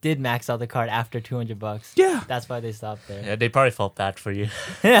 But it did max out the card after $200. Yeah. That's why they stopped there. yeah, they probably felt bad for you.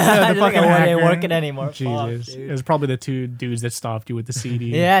 Yeah, the like, fucking it ain't hacker. working anymore. Jesus, Fuck, it dude. was probably the two dudes that stopped you with the CD.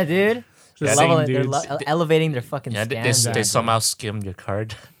 Yeah, dude. The They're, same they're dudes. elevating their fucking Yeah, scams. they somehow skimmed your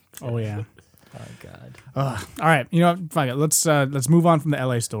card. Oh yeah. Oh god. All right, you know, fuck it. Let's move on from the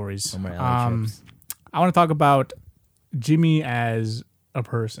LA stories. No more LA trips. I want to talk about Jimmy as a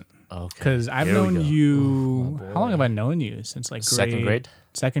person Okay. because I've Here we known go. you. Oh, How long boy. have I known you? Since like Second grade?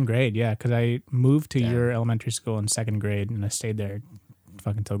 Second grade, yeah. Because I moved to Damn. your elementary school in second grade, and I stayed there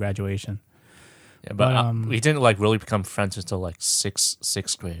fucking till graduation. Yeah, but But, we didn't like really become friends until like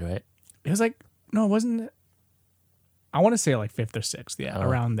sixth grade, right? It was like no, it wasn't. I want to say like fifth or sixth, yeah, Oh.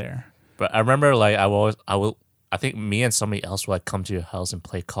 around there. But I remember like I think me and somebody else would like come to your house and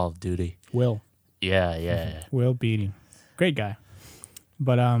play Call of Duty. Will Yeah. Will Beatty, great guy.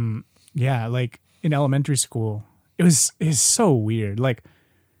 But yeah, like in elementary school, it's so weird. Like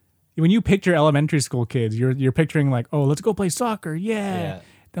when you picture elementary school kids, you're picturing like, oh, let's go play soccer, yeah. Yeah.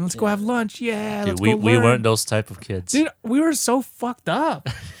 Then let's go have lunch. Yeah, Dude, let's we go learn. weren't those type of kids. Dude, we were so fucked up.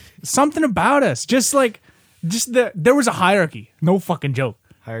 Something about us, there was a hierarchy. No fucking joke.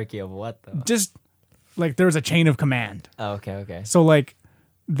 Hierarchy of what though? Just like there was a chain of command. Oh, okay. So like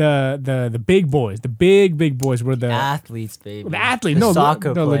the big boys, the big boys were the Athletes, baby. the athlete. The No,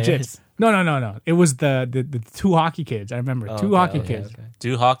 soccer no, players. legit. No. It was the two hockey kids. I remember two hockey kids. Okay.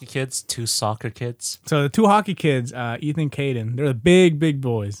 2 hockey kids, 2 soccer kids. So the two hockey kids, Ethan, Caden, they're the big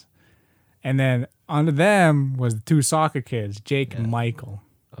boys, and then under them was the 2 soccer kids, Jake and Michael.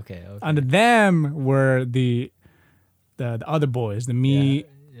 Okay. Under them were the other boys, me,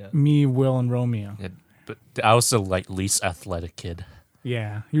 Will, and Romeo. Yeah, but I was the like least athletic kid.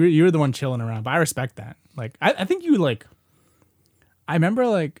 Yeah, you were the one chilling around, but I respect that. Like, I think you like. I remember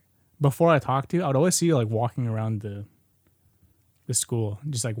like before I talked to you, I would always see you like walking around the school,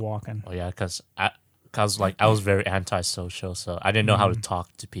 just like walking. Oh yeah, because like I was very antisocial, so I didn't know how to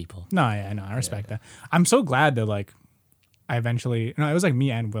talk to people. No, yeah, no, I respect that. I'm so glad that like I eventually. No, it was like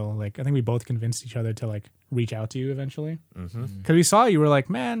me and Will. Like I think we both convinced each other to like reach out to you eventually because we saw you were like,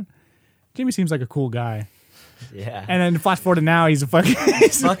 man, Jimmy seems like a cool guy. Yeah. And then flash forward to now, he's a fucking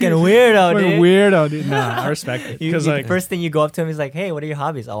Fucking weirdo, fucking dude. weirdo, dude. Nah, I respect it because like first thing you go up to him is like, "Hey, what are your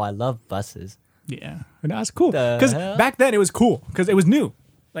hobbies?" "Oh, I love buses." yeah, and that's cool The because hell? back then it was cool because it was new.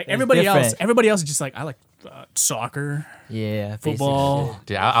 Like everybody different. else is just like I like soccer. Yeah. basic Football. shit.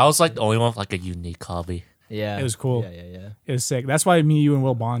 Dude, I was like the only one with like a unique hobby. Yeah. It was cool. Yeah. It was sick. That's why me, you, and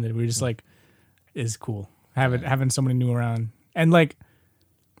Will bonded. We were just like, it's cool having somebody new around. And like,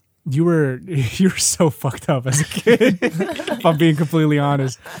 you were so fucked up as a kid. If I'm being completely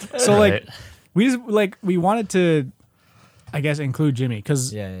honest. So like, we wanted to, I guess, include Jimmy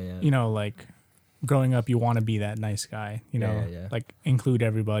because Yeah. you know, like growing up, you want to be that nice guy. You know, Yeah. like include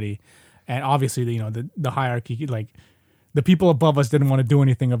everybody. And obviously, you know, the hierarchy, like the people above us didn't want to do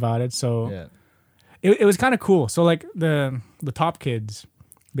anything about it. So. Yeah. It was kind of cool. So like the top kids,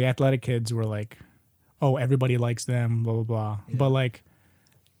 the athletic kids were like, oh, everybody likes them, blah blah blah. Yeah. But like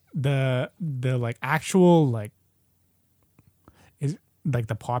the like actual like is like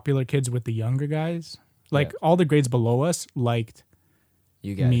the popular kids with the younger guys, like all the grades below us liked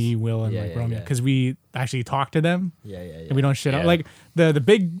You guys. me, Will, and Yeah, like yeah, Romeo yeah. because we actually talked to them Yeah. and we don't shit on Yeah. like the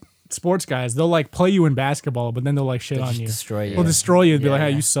big sports guys. They'll like play you in basketball, but then they'll like shit They'll on just you. destroy you. They'll destroy you and be Yeah, like, hey,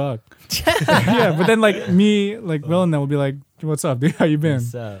 yeah. you suck. Yeah, but then like me, like Will and them will be like, what's up, dude? How you been?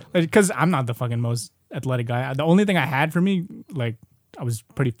 What's up? Because I'm not the fucking most athletic guy. The only thing I had for me, like, I was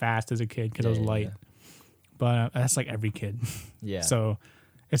pretty fast as a kid because I was light. Yeah. But that's like every kid. Yeah. So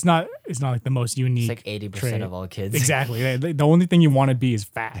it's not like the most unique. It's like 80% trait. of all kids. Exactly. The only thing you want to be is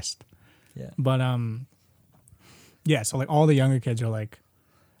fast. Yeah. But yeah. So like all the younger kids are like,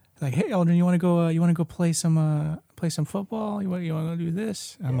 hey, Eldrin, you want to go play some football? You want to go do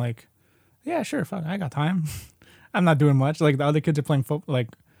this? I'm like, yeah, sure, fuck, I got time. I'm not doing much. Like the other kids are playing football. Like,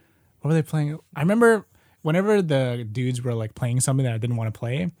 what were they playing? I remember whenever the dudes were like playing something that I didn't want to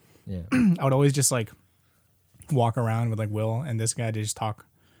play, Yeah. I would always just like walk around with like Will and this guy to just talk,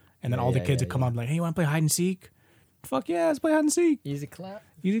 and then all the kids would come up like, hey, you want to play hide and seek? Fuck yeah, let's play hide and seek. Easy clap.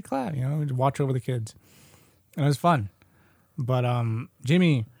 Easy clap, you know, just watch over the kids. And it was fun. But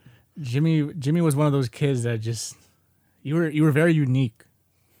Jimmy was one of those kids that just you were very unique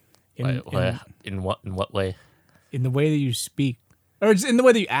in what way? in the way that you speak or just in the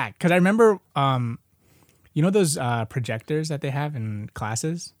way that you act. Because I remember, you know those projectors that they have in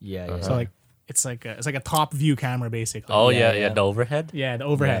classes. Yeah. So like it's like a top view camera basically. Oh Yeah, yeah, yeah. the overhead. Yeah, the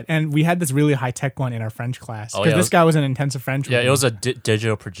overhead. And we had this really high tech one in our French class Oh, because yeah, this guy was an intensive French. Yeah, with it me. was a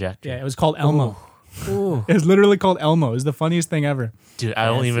digital projector. Yeah, it was called Elmo. Ooh. It was literally called Elmo. It was the funniest thing ever. Dude, I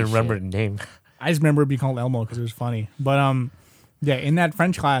don't Fancy even remember shit. the name. I just remember it being called Elmo because it was funny. But yeah, in that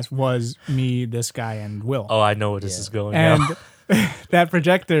French class was me, this guy, and Will. Oh, I know where this is going. And now. that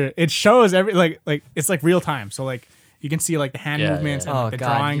projector, it shows every like it's like real time. So like you can see like the hand Yeah, movements yeah. and Oh like, the god,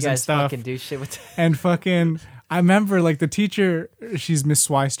 you drawings and guys stuff. fucking do shit with And fucking, I remember like the teacher, she's Miss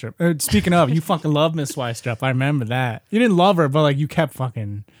Swystrup. Speaking of, you fucking love Miss Swystrup. I remember that. You didn't love her, but like you kept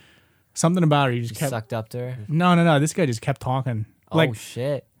fucking something about her. You just kept. sucked up to her. No. This guy just kept talking. Like Oh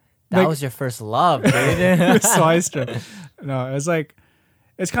shit. That like- was your first love, dude. Miss Swystrup. No, it was like,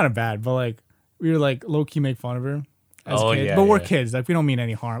 it's kind of bad, but like we were like low key make fun of her as Oh, kids. yeah, but we're yeah. kids. Like we don't mean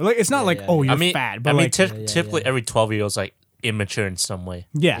any harm. Like it's not like, yeah, oh, yeah. you're I mean, fat. But like, typically yeah. every 12-year-old's like immature in some way.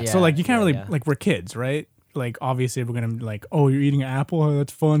 yeah. So Yeah, like you can't yeah, really yeah. like we're kids, right? Like obviously we're gonna like, oh, you're eating an apple. Oh,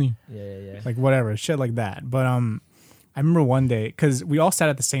 that's funny. Yeah. Like whatever, shit like that. But I remember one day because we all sat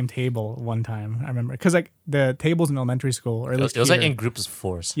at the same table one time. I remember because like the tables in elementary school, or at least It was like here- in groups of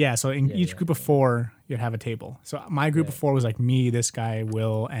fours. yeah. So in each group of four, you'd have a table. So my group of four was like me, this guy,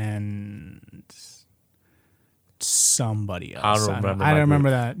 Will, and somebody else. I don't remember I my don't remember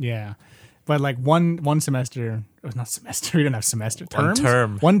that. Yeah, but like one semester, it was not semester. We didn't have semester. One Terms?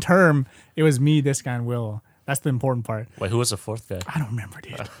 term. One term. It was me, this guy, and Will. That's the important part. Wait, who was the fourth guy? I don't remember,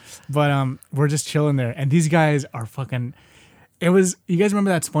 dude. But we're just chilling there, and these guys are fucking. It was. You guys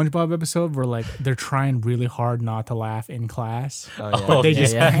remember that SpongeBob episode where like they're trying really hard not to laugh in class, Oh, but they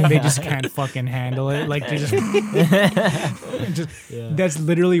yeah. they just can't fucking handle it. Like they just. That's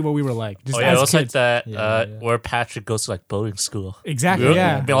literally what we were like. Just Oh yeah, as it was like kids. that Yeah. where Patrick goes to like boating school. Exactly. We were-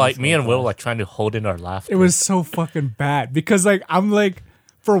 Yeah. like me and Will were, like trying to hold in our laughter. It was so fucking bad because like I'm like.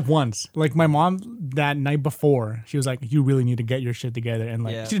 For once, like my mom that night before, she was like, "You really need to get your shit together," and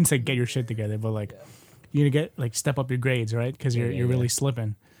like Yeah. she didn't say get your shit together, but like you need to get like step up your grades, right? Because you're really slipping.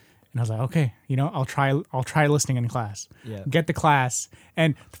 And I was like, okay, I'll try listening in class. Yeah. Get the class,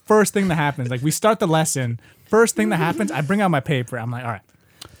 and first thing that happens, like we start the lesson. First thing that happens, I bring out my paper. I'm like, all right,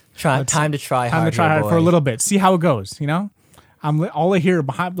 Time to try hard. time to try here, hard for a boy. little bit, see how it goes. All I hear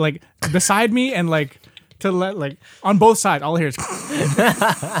behind, like beside me, and like. To let like on both sides, all I hear is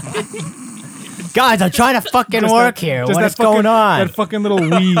Guys, I'm trying to fucking just work that- here. just What's that fucking- going on? That fucking little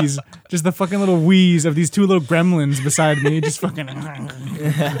wheeze, just the fucking little wheeze of these two little gremlins beside me, just fucking. And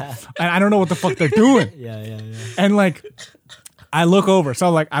I don't know what the fuck they're doing. Yeah. And like, I look over, so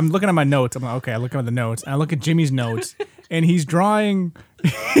like I'm looking at my notes. I'm like, okay, I look at the notes, and I look at Jimmy's notes, and he's drawing.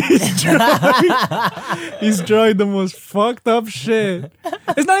 He's drawing the most fucked up shit.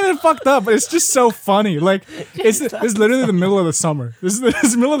 It's not even fucked up, but it's just so funny. Like it's literally the middle of the summer. This is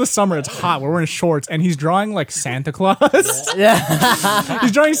the middle of the summer. It's hot. We're wearing shorts, and he's drawing like Santa Claus. Yeah.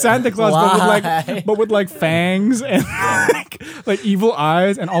 He's drawing Santa Claus, Why? but with like fangs and like evil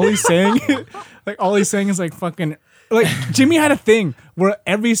eyes, and all he's saying is like fucking. Like Jimmy had a thing where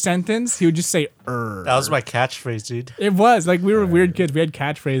every sentence he would just say "er." that was my catchphrase, dude. It was like we were weird kids. We had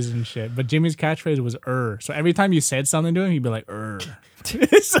catchphrases and shit, but Jimmy's catchphrase was "er." So every time you said something to him, he'd be like "er."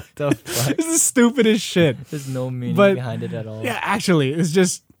 It's The fuck? the stupidest shit. There's no meaning But- behind it at all. Yeah, actually, it's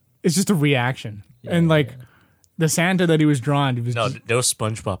just a reaction. And like the Santa that he was drawing, he was No, just- there was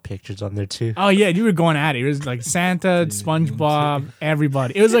SpongeBob pictures on there too. oh yeah, you were going at it. It was like Santa, SpongeBob,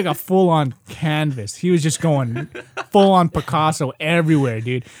 everybody. It was like a full-on canvas. He was just going full-on Picasso everywhere,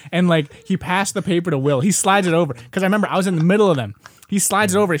 dude. And like he passed the paper to Will. He slides it over because I remember I was in the middle of them. He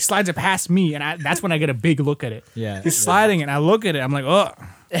slides it over. He slides it past me, and that's when I get a big look at it. Yeah. He's sliding it, and I look at it. I'm like, oh,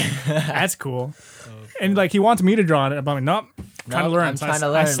 that's cool. And like he wants me to draw it. I'm like, nope, trying to Nope, learn. I'm So trying to I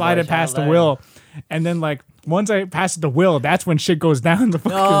learn, slide boy, it past trying to to learn. Will, and then like once I pass it to Will, that's when shit goes down the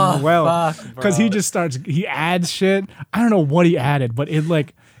fucking Oh, well. fuck, Because bro. he just starts. He adds shit. I don't know what he added, but it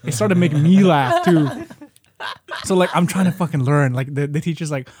started making me laugh too. So like I'm trying to fucking learn. Like the teacher's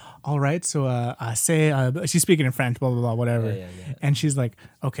like, all right, so say she's speaking in French, blah blah blah, whatever. Yeah. And she's like,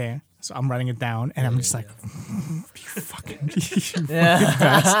 okay. So I'm writing it down, and I'm just like, you fucking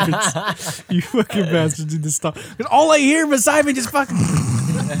bastards. You fucking bastards need to stop. Because all I hear beside me just fucking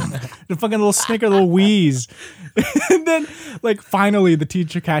the fucking little snicker, little wheeze. And then like finally the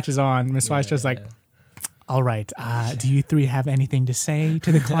teacher catches on. Miss Weiss just like, all right, do you three have anything to say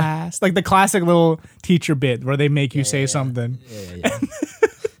to the class? Like the classic little teacher bit where they make you say something. Yeah.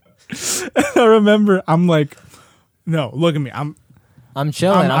 I remember I'm like, no, look at me. I'm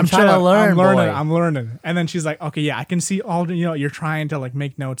chilling. I'm trying chilling. to learn, boy. I'm learning. And then she's like, okay, yeah, I can see Aldrin, you're trying to like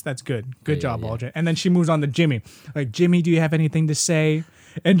make notes. That's good. Good job, Aldrin. And then she moves on to Jimmy. Like, Jimmy, do you have anything to say?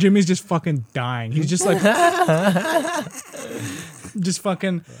 And Jimmy's just fucking dying. He's just like, just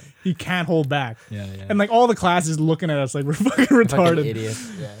fucking, he can't hold back. Yeah. And like all the class is looking at us like we're fucking Fucking retarded. idiot.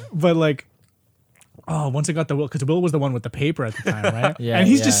 Yeah. But like, oh, once I got the Will, because Will was the one with the paper at the time, right? Yeah, And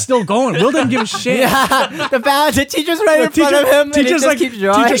he's yeah. just still going. Will didn't give a shit. Yeah, the teacher's right in front of him, and he teacher's just keeps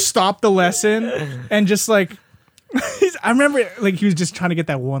drawing. teacher stopped the lesson and just like, I remember like he was just trying to get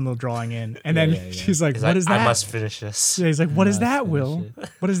that one little drawing in, and then yeah. she's like, He's "What like, is that?" I must finish this. Yeah, he's like, "What is Must that, finish Will? it.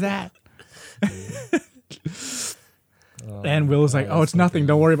 What is that?" And Will was like, "Oh, it's nothing.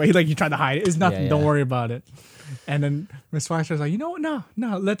 Don't worry about it." He tried to hide it. It's nothing. Yeah, Don't yeah. worry about it. And then Miss Fleischer was like, "You know what? No.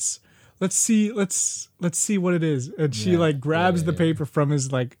 Let's see what it is." And she Yeah, like grabs yeah, the yeah. paper from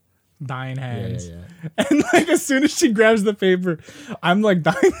his like dying hands. Yeah. And like as soon as she grabs the paper, I'm like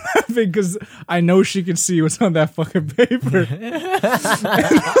dying laughing because I know she can see what's on that fucking paper.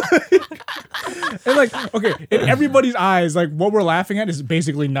 And like, okay, in everybody's eyes, like what we're laughing at is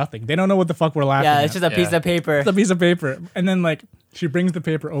basically nothing. They don't know what the fuck we're laughing Yeah, at. it's just a piece of paper. It's a piece of paper. And then like she brings the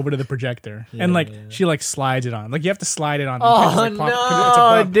paper over to the projector and like she like slides it on. Like you have to slide it on. Oh It's no,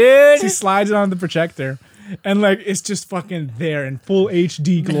 above. dude! She slides it on the projector. And like it's just fucking there in full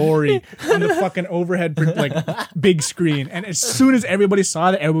HD glory on the fucking overhead like big screen. And as soon as everybody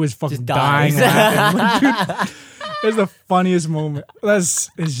saw that, everybody was fucking Just dying dies. laughing. Like, dude, it's the funniest moment. It's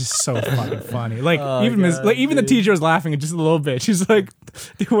just so fucking funny. Like even the teacher was laughing just a little bit. She's like,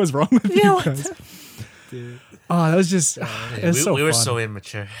 "Dude, what's wrong with you guys?" Dude. Oh, that was just it's so we were funny. so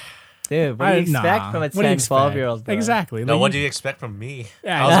immature. Dude, what do you expect Nah. from a What do you 10, expect? 12-year-old? Bro? Exactly. No, Like, what do you expect from me?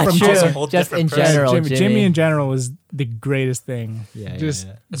 Yeah, I was from from Jimmy. a whole Just different in person. general. Jimmy Jimmy. in general was the greatest thing. Yeah, just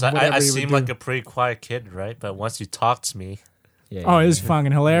yeah. 'Cause I whatever he would seem do. like a pretty quiet kid, right? But once you talk to me, Yeah, Oh, yeah, it was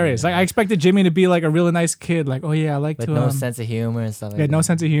fucking hilarious. Like I expected Jimmy to be like a really nice kid. Like, oh yeah, I like with to. no sense of humor and stuff like Yeah, that. no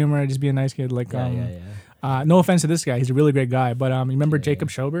sense of humor. Just be a nice kid. Like, Yeah, yeah. no offense to this guy, he's a really great guy. But you remember Yeah, Jacob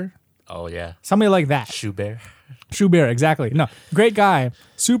Schober? oh yeah, Somebody like that. Shoe Bear. Schubert, exactly. No, great guy,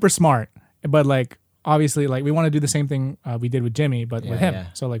 super smart, but like obviously, like we want to do the same thing we did with Jimmy, but with Yeah, him. yeah.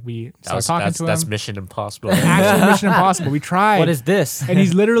 So like we started talking to That's him. Mission Impossible. Actually, Mission Impossible. We tried. What is this? And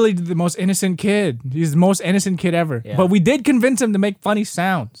he's literally the most innocent kid. He's the most innocent kid ever. Yeah. But we did convince him to make funny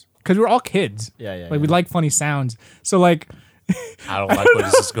sounds because we were all kids. Yeah, yeah, Like we like funny sounds. So like I don't like where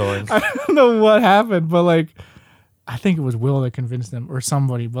this is going. I don't know what happened, but like I think it was Will that convinced them or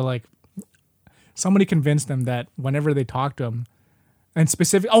somebody. But like somebody convinced them that whenever they talked to him, and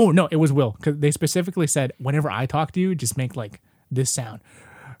specific. Oh no, it was Will because they specifically said whenever I talk to you, just make like this sound.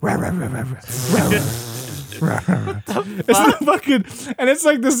 It's the fucking, and it's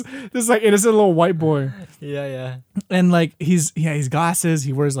like this like innocent little white boy, Yeah, yeah. and like he's glasses,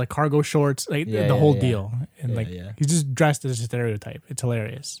 he wears like cargo shorts, like Yeah, the yeah, whole yeah. deal, and Yeah, like yeah. he's just dressed as a stereotype. It's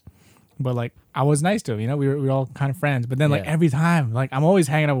hilarious, but like I was nice to him, you know, we were all kind of friends. But then like Yeah. every time, like I'm always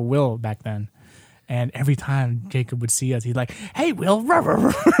hanging out with Will back then. And every time Jacob would see us, he'd like, "Hey, Will!" It's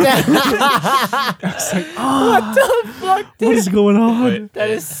like, oh, What the fuck, dude? what is going on? Wait, That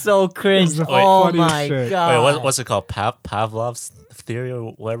is so cringe. the Oh funniest my shit. god. what's it called? Pavlov's theory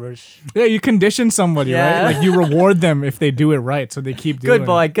or whatever. Yeah, you condition somebody, Yeah. right? Like you reward them if they do it right, so they keep doing Good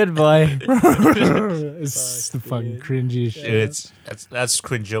boy, good boy. it. It's the fucking cringy shit. Dude, that's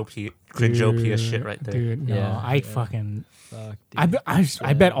cringeopia shit right there. Dude, no, Yeah, I yeah. fucking, Fuck,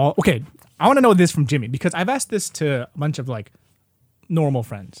 I bet all. Okay, I want to know this from Jimmy because I've asked this to a bunch of like normal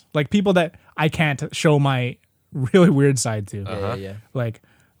friends, like people that I can't show my really weird side to, Yeah, yeah. like.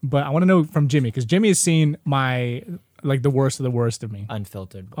 But I want to know from Jimmy because Jimmy has seen my like the worst of the worst of me,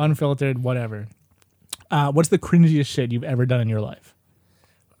 Unfiltered. unfiltered, whatever. What's the cringiest shit you've ever done in your life?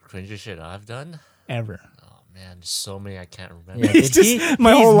 Cringy shit I've done. Ever? Oh man, there's so many I can't remember. Yeah, He's did just-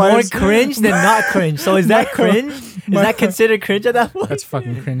 my he's whole more life's- cringe than not cringe. So is that cringe? Is that considered cringe at that point? That's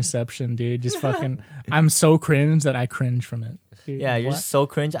fucking cringeception, dude. Just fucking. I'm so cringe that I cringe from it. Dude, Yeah, you're what? just so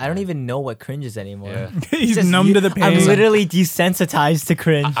cringe. I don't even know what cringe is anymore. Yeah. He's Just numb you- to the pain. I'm literally desensitized to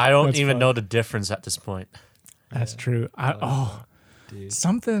cringe. I don't That's even fun. know the difference at this point. That's true.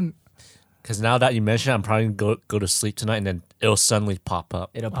 Something. Because now that you mention it, I'm probably gonna go to sleep tonight and then it'll suddenly pop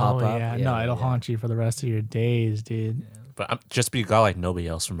up. It'll pop Oh up. yeah, no, it'll haunt you for the rest of your days, dude. But I'm just be glad like nobody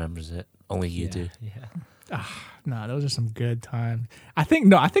else remembers it. Only you do. Yeah. No, those are some good times. I think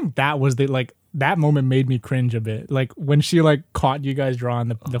that was the like that moment made me cringe a bit. Like when she like caught you guys drawing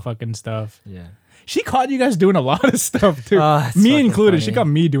the fucking stuff. Yeah. She caught you guys doing a lot of stuff too. Oh, it's me fucking included. funny. She got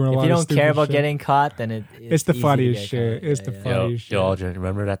me doing a If lot you of don't stupid care about shit. getting caught, then It's the easy to funniest get shit. caught. It's the Yeah, fun- yeah. Funny shit. Aldrin,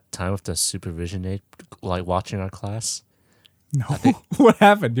 remember that time with the supervision aide, like watching our class? No. What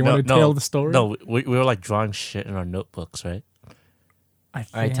happened? Do you want to tell the story? No, we were like drawing shit in our notebooks, right? I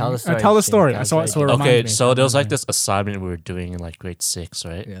right, tell the think- story, Tell the Shane. story. Tell I the saw it. story. So it reminds Okay, me. so there was like Reminds me. this assignment we were doing in like grade 6,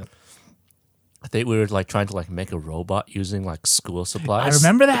 right? Yeah. I think we were like trying to like make a robot using like school I supplies.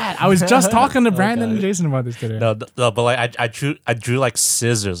 remember that. I was just talking to Brandon God. and Jason about this today. No, but like I drew like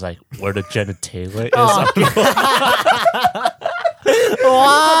scissors like where the genitalia is.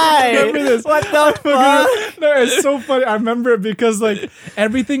 Why? remember this. What the fuck? No, it's so funny. I remember it because like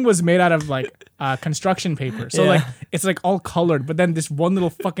everything was made out of like construction paper. So Yeah. like it's like all colored, but then this one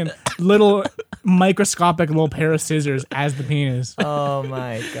little fucking little microscopic little pair of scissors as the penis. Oh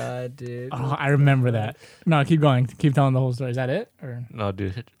my god, dude. Oh, I remember that. No, keep going. Keep telling the whole story. Is that it? Or No,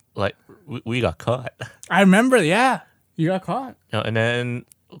 dude, like we got caught. I remember. Yeah, you got caught. And then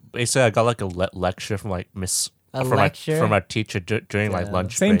basically I got like a lecture from like Miss A from lecture? from our teacher during like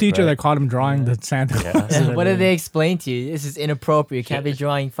lunch. Same break, teacher right? that caught him drawing the Santa. Yeah. What did they explain to you? This is inappropriate. You can't be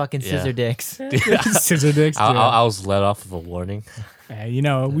drawing fucking scissor dicks. Scissor dicks. I was let off of a warning. Yeah, you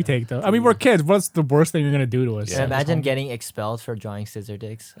know, we take those. I mean, we're kids. What's the worst thing you're gonna do to us? Yeah. Imagine getting expelled for drawing scissor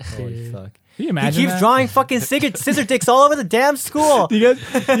dicks. Holy fuck. Can you He imagine keeps that? drawing fucking scissor dicks all over the damn school. You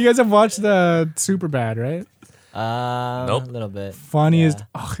guys have watched the Superbad, right? Nope. A little bit. Funniest. Yeah.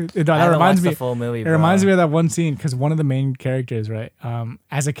 Oh, I that haven't reminds watched me. the full movie, It bro. reminds me of that one scene because one of the main characters, right?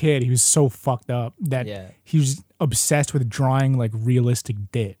 As a kid, he was so fucked up that he was obsessed with drawing like realistic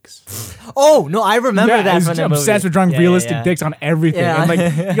dicks. Oh no, I remember He that was from the obsessed movie. with drawing Yeah, realistic yeah. dicks on everything. Yeah. And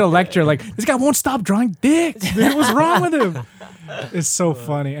like you go lecture, like this guy won't stop drawing dicks. Dude, what's wrong with him? It's so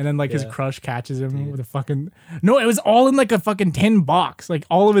funny. And then like his crush catches him with a fucking it was all in like a fucking tin box, like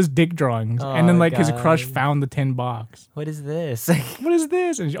all of his dick drawings. and then like his crush found the tin box. What is this? What is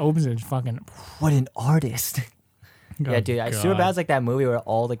this? And she opens it and fucking What an artist. oh, Yeah, dude. God. Superbad's like that movie where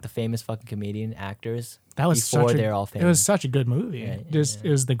all like the famous fucking comedian actors That was before such a, they're all famous. It was such a good movie. Yeah, It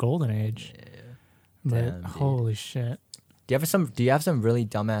was the golden age. But Damn, dude. holy shit. Do you have some really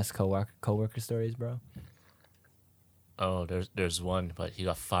dumbass coworker stories, bro? Oh, there's one, but he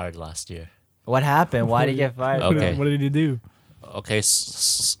got fired last year. What happened? Why did he get fired? Okay. What did he do? Okay,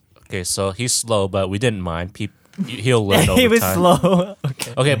 so he's slow, but we didn't mind. He'll learn over he was time. slow.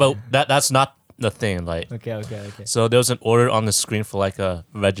 Okay. Okay, but that's not the thing. Like, Okay. so there was an order on the screen for like a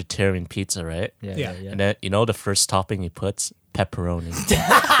vegetarian pizza, right? Yeah. And then the first topping he puts pepperoni.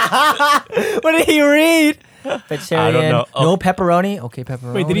 What did he read? Vegetarian. I don't know. No pepperoni. Okay,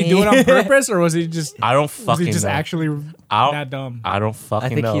 pepperoni. Wait, did he do it on purpose or was he just I don't was fucking he just know. actually I don't- that dumb? I don't fucking I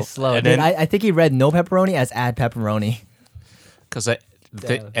think know. he's slow. And Dude, then I think he read no pepperoni as add pepperoni. because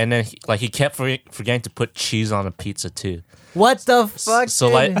Damn. and then he kept forgetting to put cheese on the pizza too. What the fuck? So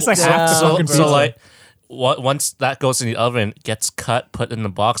dude? like That's like half the so, fucking so pizza. like once that goes in the oven, gets cut, put in the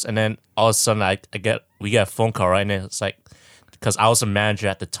box, and then all of a sudden we get a phone call, right? And it's like, because I was a manager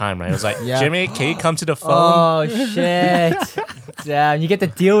at the time, right? I was like, Yeah. Jimmy, can you come to the phone? Oh shit! Damn, you get to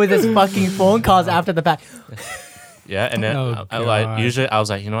deal with his fucking phone calls after the fact. Yeah, and then Oh, I like God. usually I was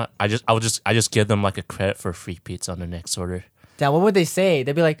like, you know what? I just give them like a credit for free pizza on the next order. Damn, what would they say?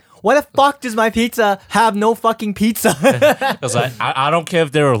 They'd be like, "What the fuck does my pizza have no fucking pizza?" I was like, I don't care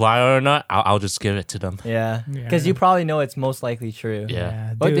if they're a liar or not. I'll just give it to them. Yeah, Yeah. because you probably know it's most likely true.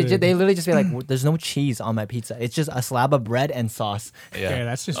 Yeah. But dude. they literally just be like, "There's no cheese on my pizza. It's just a slab of bread and sauce." Yeah, Okay,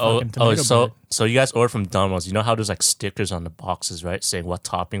 that's just oh, fucking tomato bread. so you guys order from Domino's. You know how there's like stickers on the boxes, right, saying what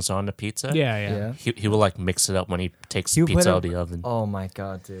toppings are on the pizza? Yeah. He will like mix it up when he takes You the put pizza a- out of the oven. Oh my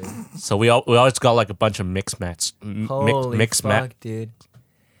god, dude! So we always got like a bunch of mix match, Holy mix fuck, match. dude!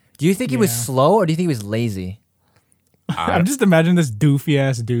 Do you think he was Yeah. slow or do you think he was lazy? I'm just imagining this doofy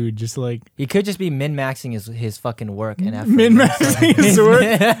ass dude just like He could just be min maxing his fucking work and effort. min maxing his work.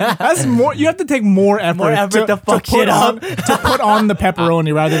 That's more. You have to take more effort. More effort to fuck put shit on, up. to put on the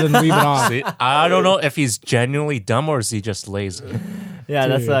pepperoni rather than leave it off. See, I don't know if he's genuinely dumb or is he just lazy. Yeah,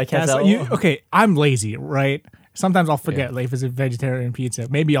 that's what I can't That's- tell. okay, I'm lazy, right? Sometimes I'll forget, like if it's a vegetarian pizza,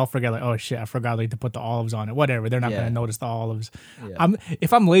 maybe I'll forget, like, oh shit, I forgot like to put the olives on it. Whatever, they're not Yeah. gonna notice the olives. Yeah.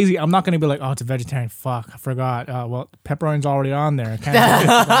 If I'm lazy, I'm not gonna be like, oh, it's a vegetarian. Fuck, I forgot. Well, pepperoni's already on there. I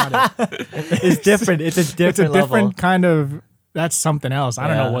can't do it. It's different. It's a different It's a level. different kind of. That's something else. I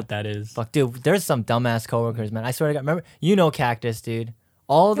don't Yeah. know what that is. Fuck, dude, there's some dumbass coworkers, man. I swear to God. Remember, you know Cactus, dude.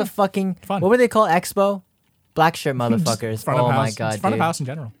 All the fucking fun. what were they called? Expo, black shirt motherfuckers. Front of Oh house. my god, It's front dude. of house in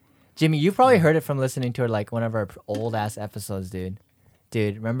general. Jimmy, you probably heard it from listening to like one of our old ass episodes, dude.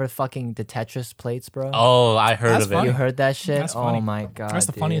 Dude, remember fucking the Tetris plates, bro? Oh, I heard That's of it. funny. You heard that shit? That's Oh funny. my god, That's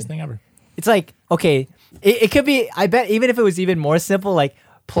the dude. funniest thing ever. It's like, okay, it could be, I bet even if it was even more simple, like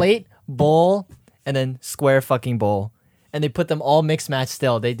plate, bowl, and then square fucking bowl. And they put them all mixed match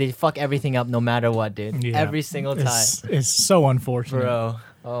still. They fuck everything up no matter what, dude. Yeah. Every single time. It's so unfortunate. Bro.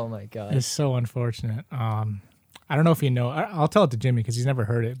 Oh my god. It's so unfortunate. I don't know if you know. I'll tell it to Jimmy because he's never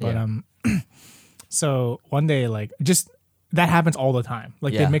heard it. But Yeah. so one day, like, just that happens all the time.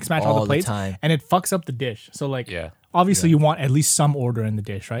 Like Yeah, they mix match all all the the plates, time. and it fucks up the dish. So like, Yeah. obviously you want at least some order in the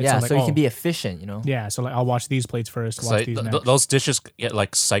dish, right? Yeah, like, so you oh, can be efficient, you know? Yeah, so like I'll wash these plates first. It's Wash like these next. those dishes get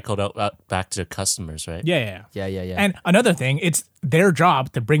like cycled out back to the customers, right? Yeah. Yeah. And another thing, it's their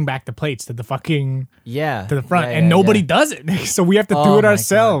job to bring back the plates to the fucking yeah. to the front, Yeah, and yeah, nobody yeah. does it. So we have to Oh do it my God,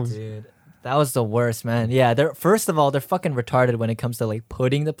 ourselves. dude. That was the worst, man. Yeah, they're first of all, they're fucking retarded when it comes to like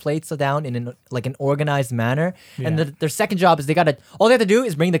putting the plates down in an organized manner. And Yeah. their second job is all they have to do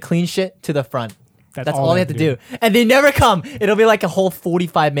is bring the clean shit to the front. That's That's all they have to do. And they never come. It'll be like a whole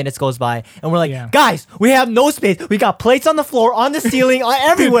 45 minutes goes by. And we're like, Yeah. guys, we have no space. We got plates on the floor, on the ceiling,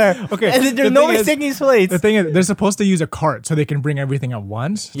 everywhere. Okay, And then there's the nobody thing is- taking these plates. The thing is, they're supposed to use a cart so they can bring everything at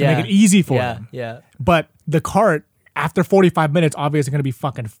once to Yeah. make it easy for yeah, them. yeah, But the cart, after 45 minutes, obviously going to be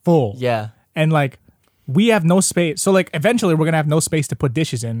fucking full. yeah. And like, we have no space. So like, eventually we're going to have no space to put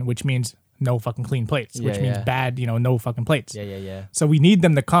dishes in, which means no fucking clean plates, which Yeah, means yeah. bad, no fucking plates. Yeah. So we need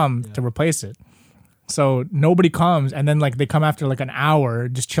them to come to replace it. So nobody comes, and then like they come after like an hour,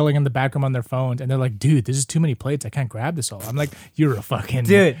 just chilling in the back room on their phones, and they're like, "Dude, this is too many plates. I can't grab this all." I'm like, "You're a fucking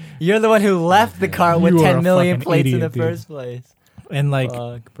Dude, you're the one who left the cart with You are 10 a million fucking plates in idiot, the dude. first place. And like,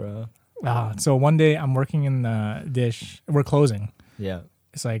 Fuck, bro. so one day I'm working in the dish. We're closing. Yeah.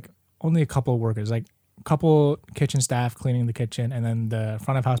 It's like only a couple of workers, like a couple kitchen staff cleaning the kitchen, and then the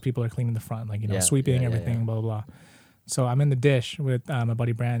front of house people are cleaning the front, like Yeah, sweeping yeah, everything, yeah. blah blah blah. So I'm in the dish with my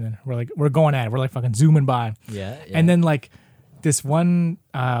buddy Brandon. We're going at it. We're like fucking zooming by. Yeah. And then like this one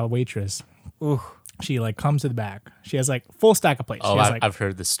waitress, Ooh. she like comes to the back. She has like full stack of plates. Oh, She has, like, I've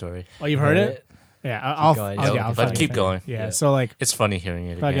heard this story. oh, you've heard it? Yeah, I'll going. I'll- Yeah, yeah, I'll but fucking keep say it. going. Yeah, Yeah. so like It's funny hearing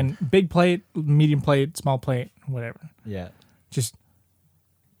it fucking again. big plate, medium plate, small plate, whatever. Yeah. Just,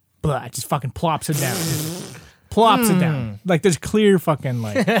 blah, just fucking plops it down. Just plops it down. Like there's clear fucking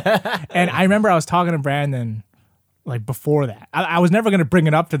like. And I remember I was talking to Brandon like before that. I was never gonna bring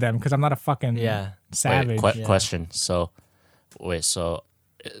it up to them because I'm not a fucking Yeah. savage. Wait, question. So,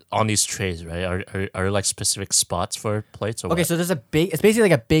 on these trays, right? Are there like specific spots for plates or Okay, what? so there's it's basically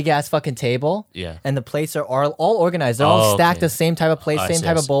like a big ass fucking table. Yeah. And the plates are all organized. They're all Oh, stacked okay. the same type of plates, I same see,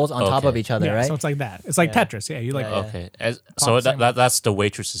 type I of see. bowls on top of Okay. each other, Yeah, right? so it's like that. It's like Yeah. Tetris. Yeah, you like. Yeah, yeah. Okay. So same. that's the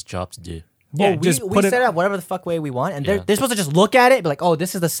waitress's job to do. Yeah, we just we put set it. it up whatever the fuck way we want, and Yeah. they're supposed to just look at it, be like, oh,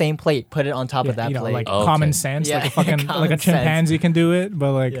 this is the same plate. Put it on top of Yeah, that plate. like Okay. common sense, Yeah, like a fucking like common a chimpanzee can do it.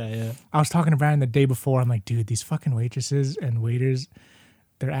 But like, yeah. I was talking to Brandon the day before. I'm like, dude, these fucking waitresses and waiters,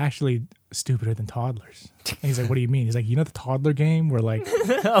 they're actually stupider than toddlers. And he's like, what do you mean? He's like, the toddler game where like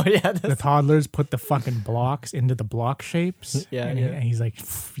Oh yeah. the toddlers put the fucking blocks into the block shapes. Yeah, and, yeah. and he's like,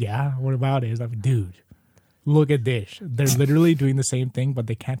 yeah, what about it? He's like, dude, look at this. They're literally doing the same thing, but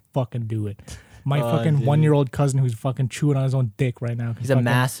they can't fucking do it. My fucking dude. 1-year-old cousin who's fucking chewing on his own dick right now. He's a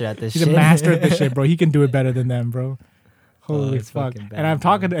master at this He's shit. a master at this shit, bro. He can do it better than them, bro. Holy it's fuck. fucking bad, And I'm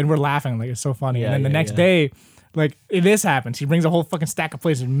talking, and we're laughing, like, it's so funny. Yeah, and then the yeah, next yeah. day, like, this happens. He brings a whole fucking stack of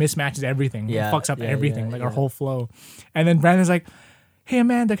plates and mismatches everything. Yeah, Fucks up yeah, everything, yeah, like our yeah. whole flow. And then Brandon's like, hey,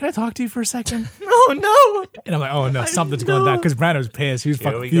 Amanda, can I talk to you for a second? Oh no. And I'm like, oh no, something's going down. Because Brandon was pissed. He was Here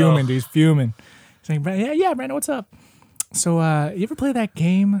fucking we fuming, go. dude. He's fuming. He's like, yeah, Brandon, what's up? So, you ever play that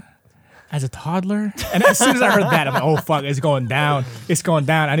game as a toddler? And as soon as I heard that, I'm like, oh fuck, it's going down. It's going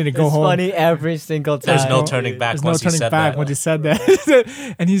down. I need to go It's home. funny every single time. There's no turning back There's once no he turning said back that. once he said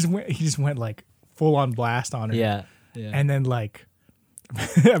that. And he just went like full on blast on her. Yeah. And then like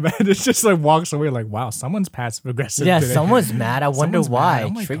Amanda just like walks away like, wow, someone's passive aggressive. Yeah, today. someone's mad. I wonder Someone's why. mad. Oh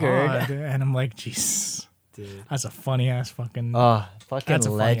my Triggered. God. And I'm like, jeez. Dude. That's a funny ass fucking. Oh, fucking That's a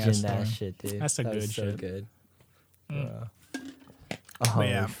funny ass legend story. that shit, dude. That's a That good was so shit. good. But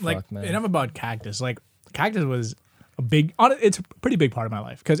yeah, fuck, like man. enough about Cactus. Like Cactus was a big. It's a pretty big part of my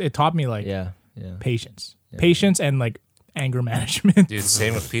life because it taught me like Yeah. patience, and like anger management. Dude,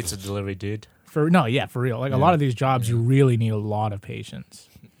 same with pizza delivery, dude. For real. Like a lot of these jobs, you really need a lot of patience.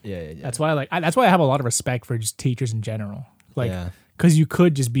 Yeah. That's why that's why I have a lot of respect for just teachers in general. Like, Yeah. because you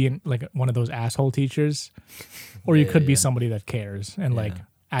could just be in like one of those asshole teachers, or you Yeah, could be yeah. somebody that cares and like Yeah.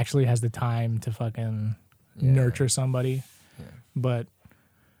 actually has the time to fucking Yeah. nurture somebody. But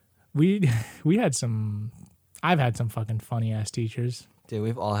we had some. I've had some fucking funny ass teachers. Dude,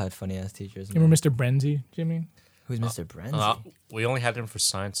 we've all had funny ass teachers. You remember Mr. Brenzy, Jimmy? Who's Mr. Brenzy? We only had him for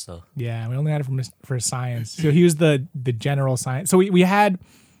science though. Yeah, we only had it for science. So he was the general science. So we had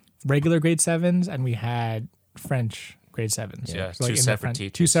regular grade 7s and we had French grade 7s. Yeah, So two in the separate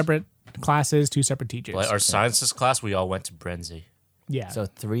teachers. Two separate classes, two separate teachers. Like our sciences class, we all went to Brenzy. yeah. So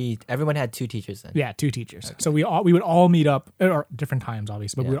everyone had 2 teachers then. Yeah, 2 teachers. So we would all meet up, or different times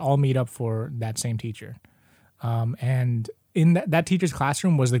obviously, but we Yeah. would all meet up for that same teacher. And in that teacher's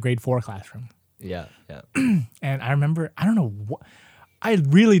classroom was the grade 4 classroom. Yeah. And I remember, I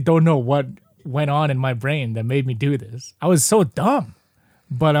really don't know what went on in my brain that made me do this. I was so dumb.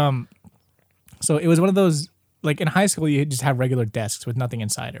 But so it was one of those, like in high school you just have regular desks with nothing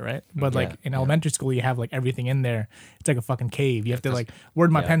inside it, right? But like in elementary school you have like everything in there. It's like a fucking cave. You have to like,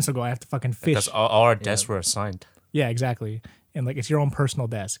 where'd my pencil go? I have to fucking fish. Because all our desks were assigned. Yeah, exactly. And like it's your own personal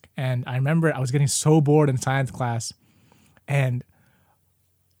desk. And I remember I was getting so bored in science class, and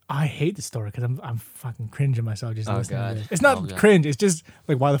I hate the story because I'm fucking cringing myself just listening God. to this. It's not Oh, God. cringe. It's just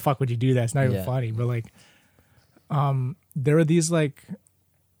like, why the fuck would you do that? It's not even Yeah. funny. But like, there are these like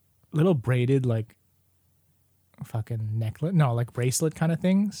little braided like fucking necklace, no, like bracelet kind of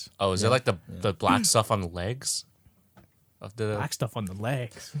things. Oh, is it like the black stuff on the legs? Of the Black stuff on the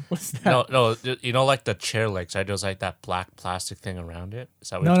legs. What's that? no, you know, like the chair legs, right? There's like that black plastic thing around it.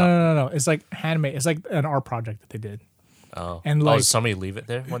 Is that what No, you're no, talking? no, no, no. It's like handmade. It's like an art project that they did. Oh, And, oh, like- did somebody leave it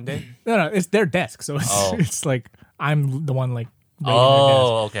there one day? No, no, it's their desk. So it's, Oh. it's like I'm the one like raiding their desk.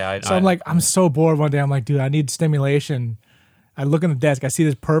 Oh, okay. So I'm like, I'm so bored one day. I'm like, dude, I need stimulation. I look in the desk. I see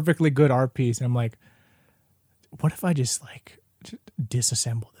this perfectly good art piece, and I'm like, what if I just like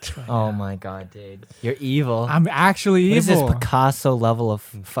disassemble this? Right Oh now? my god, dude, you're evil. I'm actually What is this evil. Picasso level of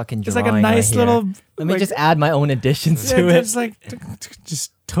fucking It's drawing? like a nice right here? little. Let me like, just add my own additions yeah, to it. just like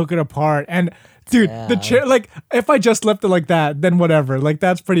just took it apart, and dude, the Yeah. chair. Like, if I just left it like that, then whatever. Like,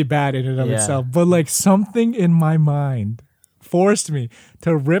 that's pretty bad in and of Yeah. itself. But like, something in my mind forced me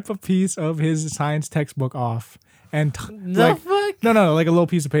to rip a piece of his science textbook off and The fuck? no, like a little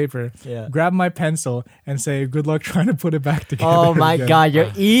piece of paper. Yeah. Grab my pencil and say, "Good luck trying to put it back together." Oh my again." god,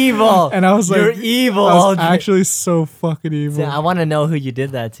 you're evil. And I was like, you're evil. I was Aldrin. actually so fucking evil. I want to know who you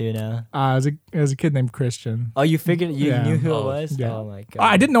did that to now. It was a kid named Christian. Oh, you figured you Yeah. knew who it Oh, was? yeah. Oh my god.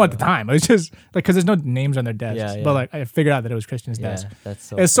 I didn't know at the time. It was just like because there's no names on their desks. Yeah, yeah. But like I figured out that it was Christian's Yeah, desk. that's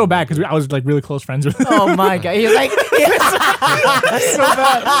so. It's so funny, bad because dude. I was like really close friends with him. Oh my god, he's like so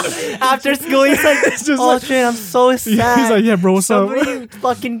bad. after school, he's like, It's just "Oh like- shit, I'm so sad." He's like, "Yeah, bro, what's up?" Somebody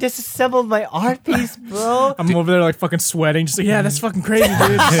fucking disassembled my art piece, bro. I'm over there like fucking sweating, just like, yeah, that's fucking crazy,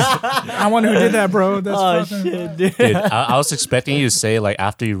 dude. I wonder who did that, bro. That's Oh fucking... shit, dude. dude, I was expecting you to say like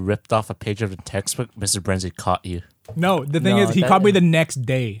after you ripped off a page of the textbook, Mr. Brenzy caught you. No, the thing No, is, he that- caught me the next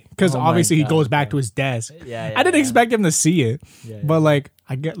day because Oh my obviously he God, goes back bro. to his desk. Yeah, I didn't expect him to see it, Yeah, but like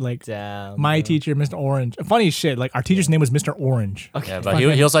I get like Damn, my bro. teacher, Mr. Orange. Funny as shit. Like our teacher's name was Mr. Orange. Okay. Yeah, but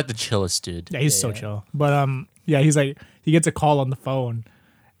he was like the chillest dude. Yeah, he's so yeah. chill. But yeah, he's like he gets a call on the phone,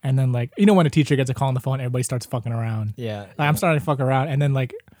 and then like you know when a teacher gets a call on the phone, everybody starts fucking around. Yeah. Like, I'm starting to fuck around, and then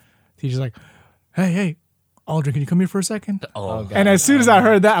like teacher's like, hey, Aldrin, can you come here for a second? Oh, God. And as soon as I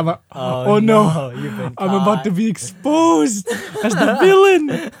heard that, I'm like, oh no. You've been I'm about caught. to be exposed as the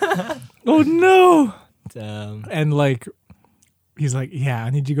villain. Oh no. Damn. And like he's like, yeah, I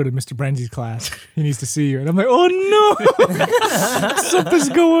need you to go to Mr. Brenzy's class. He needs to see you. And I'm like, oh no. Something's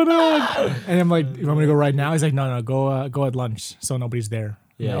going on. And I'm like, you want me to go right now? He's like, no, go at lunch so nobody's there.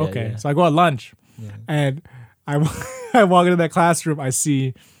 I'm Yeah, like, yeah, okay. yeah. So I go at lunch and I walk into that classroom. I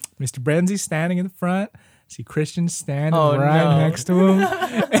see Mr. Brenzy standing in the front. I see Christian standing Oh, right no. next to him.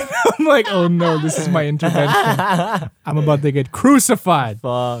 And I'm like, oh no, this is my intervention. I'm about to get crucified.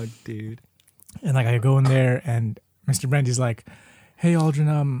 Fuck, dude. And like I go in there and Mr. Brenzy's like, hey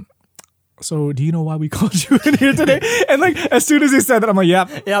Aldrin, so do you know why we called you in here today? And like as soon as he said that, I'm like, yep.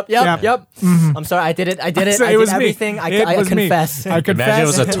 Yep. I'm sorry. I did it. I did So I it was did me. everything. I It was me. confess. I confess. Imagine it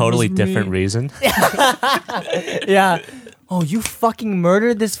was a totally me. different reason. Yeah. Oh, you fucking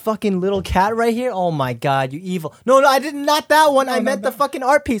murdered this fucking little cat right here? Oh my god, you evil. No, I did not that one. I meant the fucking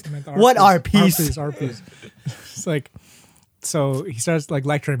art piece. What art piece? Art piece. It's like, so he starts like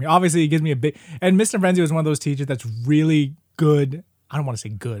lecturing me. Obviously, he gives me a big. And Mr. Brenzy was one of those teachers that's really good. I don't want to say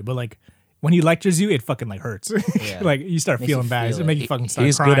good, but like when he lectures you, it fucking like hurts. Yeah. Like you start Makes feeling you bad. feel It it. make you fucking start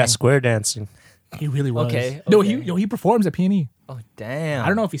He's crying. good at square dancing. He really was. Okay, No, okay. he performs at P&E. Oh damn. I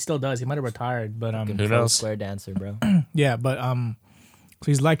don't know if he still does. He might have retired, but Fucking Who pro knows? Square dancer, bro. yeah, but so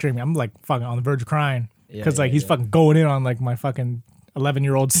he's lecturing me. I'm like fucking on the verge of crying Yeah, because like yeah, he's yeah. fucking going in on like my fucking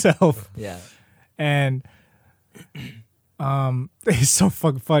 11-year-old self, Yeah. and it's so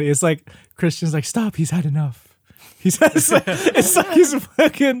fucking funny. It's like Christian's like, stop. He's had enough. It's like he's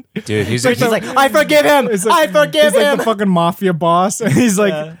fucking. Dude, he's She's like, I forgive him. It's like, I forgive he's like him. the fucking mafia boss, and he's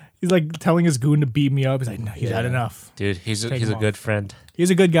like. Yeah. He's like telling his goon to beat me up. He's like, no, he's had Yeah. enough. dude, he's Take a him off. good friend. He's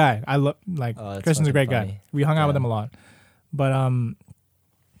a good guy. I love like Oh, that's Christian's a great fucking guy. funny. We hung out with Yeah. him a lot. But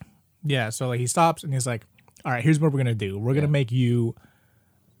yeah, so like he stops and he's like, all right, here's what we're gonna do. We're gonna make you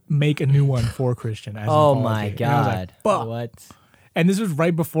make a new one for Christian. As an Oh my apology." And I was like, god. "Fuck." What? And this was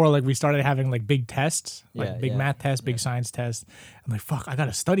right before like we started having like big tests, like Yeah, big yeah, math tests, big science tests. I'm like, fuck, I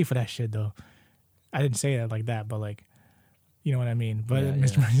gotta study for that shit though. I didn't say that like that, but like, you know what I mean. But Yeah,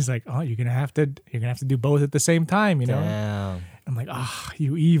 Mr. yeah. Murphy's like, oh, you're gonna have to do both at the same time, you know. Damn. I'm like,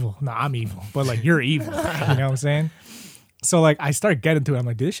 you evil. No, I'm evil, but like you're evil. You know what I'm saying? So like I start getting to it. I'm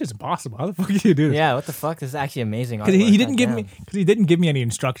like, this shit's impossible. How the fuck do you do this? Yeah, what the fuck? This is actually amazing. Because artwork. he didn't give Goddamn. me any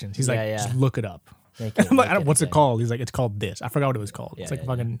instructions. He's like, Yeah, yeah. just look it up. Make I'm like, make what's it again. called? He's like, it's called this. I forgot what it was called. Yeah, It's like yeah,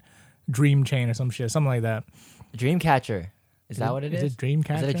 fucking Dream Chain or some shit, something like that. Dreamcatcher. Is that what it is? Is it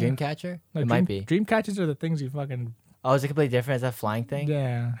Dreamcatcher? Is it a dream catcher? No, It might be. Dream catchers are the things you fucking. Oh, is it completely different? Is that flying thing?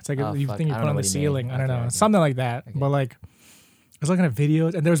 Yeah, it's like Oh, you fuck. think you I put don't on know the what he mean. ceiling. I don't Okay, know, okay. something like that. Okay. But like, I was looking at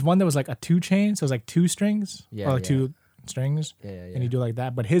videos, and there was one that was like a 2 chain, so it was like 2 strings, Yeah, or like yeah. 2 strings, Yeah. and you do like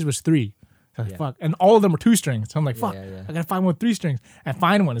that. But his was 3. So I was like, Yeah. fuck, and all of them were 2 strings. So I'm like, Yeah, fuck, yeah, yeah. I gotta find one with 3 strings. I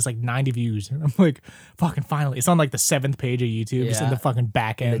find one, it's like 90 views. And I'm like, fucking finally, it's on like the 7th page of YouTube, just in Yeah. the fucking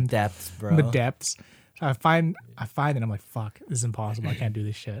back In end, the depths, bro. in the depths. So I find it, and I'm like, fuck, this is impossible. I can't do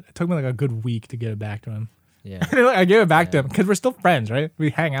this shit. It took me like a good week to give it back to him. Yeah. And I gave it back to him because we're still friends, right? We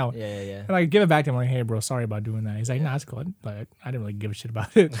hang out. Yeah. And I give it back to him, like, hey, bro, sorry about doing that. He's like, nah, it's cool. Like, I didn't really give a shit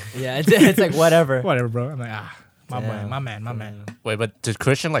about it. Yeah. It's like whatever. Whatever, bro. I'm like, my Damn. man. Wait, but did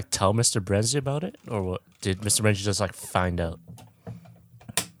Christian like tell Mr. Brenzy about it, or what? Did Mr. Brenzy just like find out?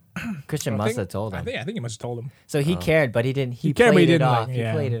 Christian must have told him. I think he must have told him. So he cared, but he didn't. He cared, but played he it didn't, off. like, He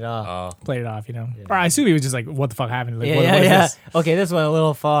yeah. played it off. Played it off, you know. Or I assume he was just like, what the fuck happened? Like, Yeah, what is yeah. this? Okay, this went a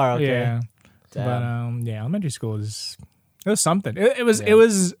little far. Okay. Yeah. Damn. But yeah, elementary school is it was something. It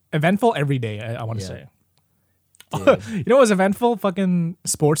was eventful every day. I want to Yeah. say. Dude. You know what was eventful? Fucking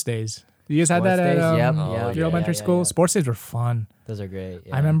sports days. You guys had Sports that at days? Yep, your yeah, elementary yeah, school? yeah. Sports days were fun. Those are great.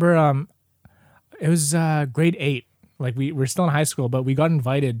 Yeah. I remember it was grade 8. Like we're still in high school, but we got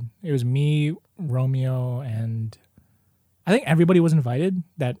invited. It was me, Romeo, and I think everybody was invited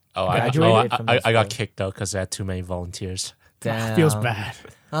that graduated from the I got school. kicked out because I had too many volunteers. Damn. feels bad.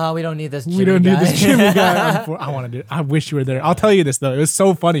 Oh, we don't need this. We don't Jimmy need this guy. Jimmy guy. I wanted it. I wish you were there. I'll tell you this though. It was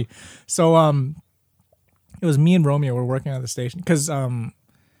so funny. So it was me and Romeo were working at the station because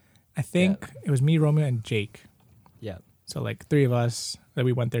I think it was me, Romeo, and Jake. Yeah. So like 3 of us that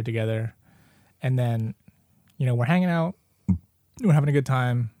we went there together, and then we're hanging out, we're having a good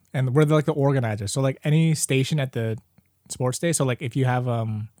time, and we're like the organizers. So like any station at the sports day. So like if you have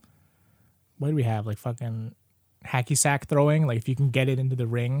what do we have, like fucking hacky sack throwing? Like if you can get it into the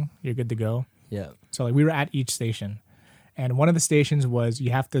ring, you're good to go. Yeah. So like we were at each station, and one of the stations was you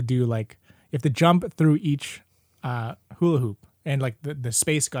have to jump through each hula hoop, and like the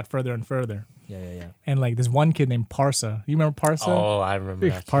space got further and further. Yeah. And like this one kid named Parsa. You remember Parsa? Oh, I remember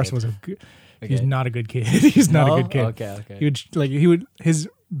that. Parsa kid. was a good. He's Okay. not a good kid. He's not No? a good kid. Okay. He would his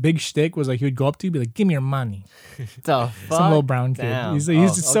big shtick was like he would go up to you and be like, "Give me your money." The fuck? Some little brown kid. Damn. He's Okay,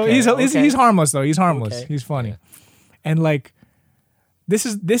 he's okay. harmless though. He's harmless. Okay. He's funny. And like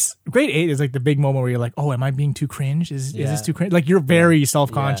this grade 8 is like the big moment where you're like, oh, am I being too cringe? Is this too cringe? Like you're very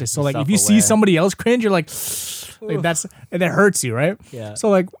self-conscious. So you're like if you see self-aware. somebody else cringe, you're like that hurts you, right? Yeah. So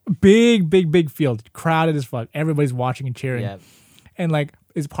like big field, crowded as fuck. Everybody's watching and cheering. Yeah. And like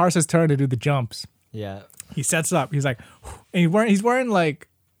it's Parsa's turn to do the jumps. Yeah. He sets up. He's like, and he's wearing like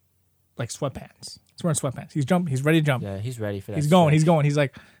sweatpants. He's wearing sweatpants. He's ready to jump. Yeah. He's ready for that. He's going. stretch. He's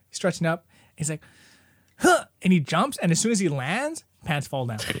like, he's stretching up. He's like, huh, and he jumps. And as soon as he lands, pants fall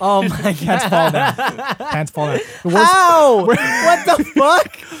down. Oh my god. Pants fall down. Pants fall down. The worst. Ow! What the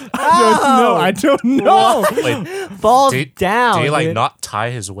fuck? I don't know. Wait, Falls did, down. did he like dude. not tie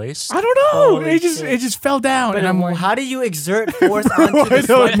his waist? I don't know. Holy It shit. just fell down, and I'm like, how do you exert force onto the I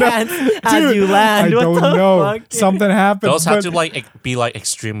don't know. sweatpants as Dude, you land? I What don't the know. fuck? Something happened. Those have but to like be like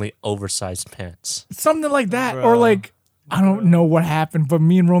extremely oversized pants. something like that, Bro. or like I don't know what happened. But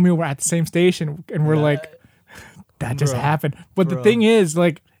me and Romeo were at the same station, and we're like, that just Bro. happened. But the Bro. thing is,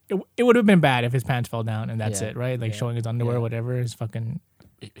 like, it would have been bad if his pants fell down, and that's Yeah. it, right? Like Yeah. showing his underwear, Yeah. whatever. His fucking.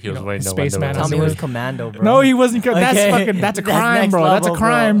 He was know, wearing no spaceman underwear. Tell me underwear. who's commando, bro. No, he wasn't. That's Okay. fucking. That's a That's crime, next bro. That's a level, bro.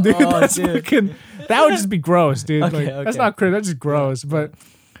 crime, dude. Oh, That's dude. fucking. That would just be gross, dude. Okay, Like, That's okay. not cringe. That's just gross. But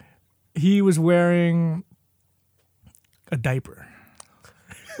he was wearing a diaper.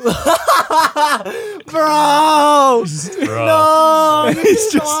 Bro! Bro. No!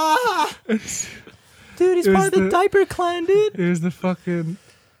 It's just. Dude, he's It part was of the the- diaper clan, dude. It was the fucking.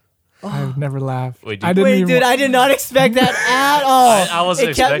 I've never laughed. Wait, I did- didn't Wait, even. dude, I did not expect that at all. I wasn't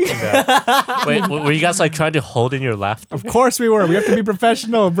It kept- expecting that. Wait, were you guys like trying to hold in your laughter? Of course we were. We have to be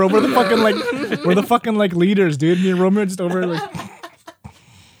professional, bro. We're the fucking leaders, dude. Me and Romeo are just over like,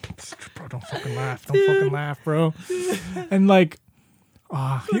 bro, don't fucking laugh. Don't fucking laugh, bro. And like,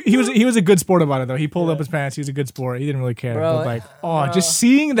 he was a good sport about it though. He pulled up his pants. He was a good sport. He didn't really care. Bro, but like, just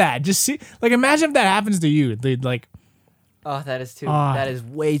seeing that, like, imagine if that happens to you. They'd like, Oh, that is too. Ah. that is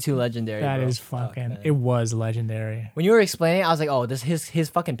way too legendary. that bro. is fucking. man. It was legendary. When you were explaining, I was like, "Oh, his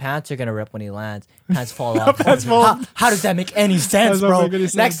fucking pants are gonna rip when he lands. Pants fall off. Pants fall off. How does that make any sense, doesn't bro? make any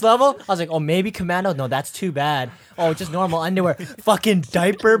sense. Next level, I was like, "Oh, maybe commando. No, that's too bad. Oh, just normal underwear. Fucking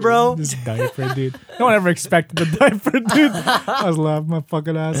diaper, bro. This diaper, dude. No one ever expected the diaper, dude. I was laughing my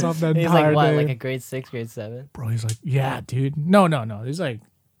fucking ass off that He's entire like what, day. like a grade 6, grade 7? Bro, he's like, yeah, dude. No. He's like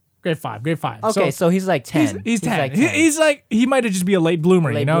Grade 5. Okay, so he's like 10. He's 10. Like He's like, he might have just be a late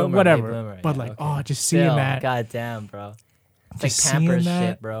bloomer, Late you know, bloomer, whatever. late bloomer, But yeah, like, okay. just seeing Still, that, God damn, bro. It's Just like seeing Pampers that-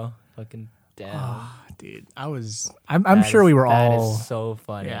 shit, bro. Fucking damn. dude, I'm sure we were That all. is so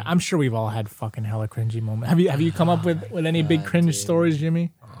funny. Yeah, I'm sure we've all had fucking hella cringy moments. Have you come up with any big God, cringe dude. stories,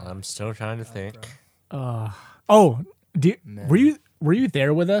 Jimmy? I'm still trying to think. Oh, were you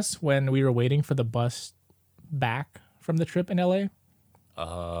there with us when we were waiting for the bus back from the trip in LA?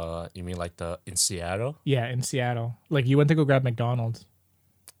 You mean like in Seattle? Yeah, in Seattle. Like you went to go grab McDonald's.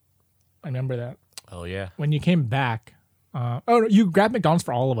 I remember that. Oh yeah. When you came back, no, you grabbed McDonald's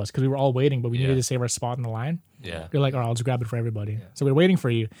for all of us because we were all waiting, but we needed Yeah. to save our spot in the line. Yeah. You're like, all right, I'll just grab it for everybody. So we're waiting for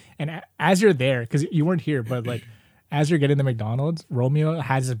you. And as you're there, because you weren't here, but like as you're getting the McDonald's, Romeo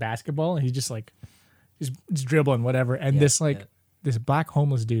has his basketball and he's just like, just dribbling, whatever. And this black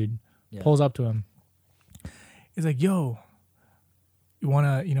homeless dude pulls up to him. He's like, yo, you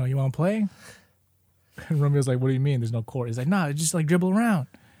wanna play? And Romeo's like, what do you mean? There's no court. He's like, nah, just like dribble around.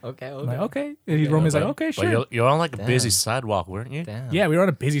 Okay. I'm like, okay. And Romeo's like, okay, But sure. you're on like a busy Damn. sidewalk, weren't you? Damn. Yeah, we were on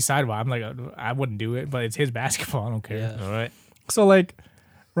a busy sidewalk. I'm like, I wouldn't do it, but it's his basketball. I don't care. Yeah. All right. So like,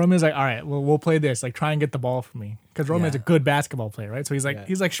 Romeo's like, all right, well, we'll play this. Like, try and get the ball for me, because Romeo's a good basketball player, right? So he's like,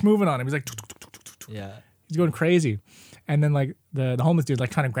 schmooving on him. He's like, Yeah. he's going crazy, and then like the homeless dude's like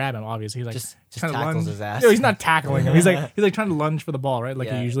trying to grab him. Obviously, he's like Just trying to tackles lunge. his ass. No, he's not tackling him. He's like trying to lunge for the ball, right? Like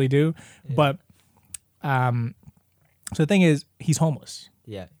Yeah. you usually do. But, so the thing is, he's homeless.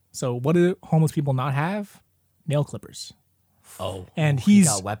 Yeah. So what do homeless people not have? Nail clippers. Oh. And He he's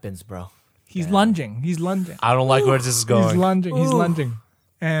got weapons, bro. lunging. He's lunging. I don't like where this is going. He's lunging. He's lunging.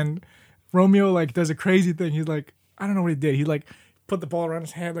 And Romeo like does a crazy thing. He's like, I don't know what he did. He like put the ball around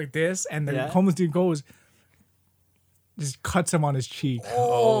his head like this, and the homeless dude goes, just cuts him on his cheek.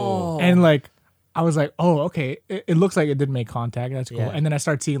 Oh. And like, I was like, oh, okay. It looks like it didn't make contact. That's cool. Yeah. And then I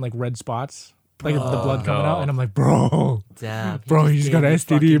start seeing like red spots, like the blood coming out, and I'm like, bro, Damn. you just got an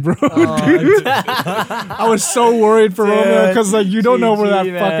STD, bro. Oh, I was so worried for Romeo because like you don't know where that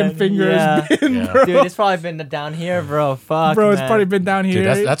GG, fucking man. finger Yeah. has been, Yeah. bro. Dude, it's probably been down here, bro. Fuck, Bro, it's man. probably been down here.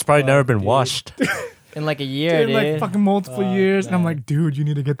 Dude, that's probably never been washed. in like a year, in dude. like fucking multiple years, and I'm like, dude, you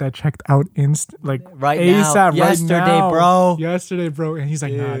need to get that checked out like Right now. ASAP, right Yesterday, now. bro. Yesterday, bro. And he's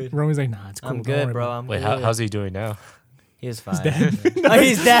like, Dude. nah. Romeo's like, nah, it's cool. I'm don't good, worry bro. about I'm Wait, good. how's he doing now? He was fine. Oh,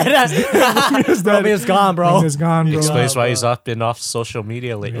 he's dead. it. Romeo's gone, bro. He's gone, bro. Explains why bro. he's up and off social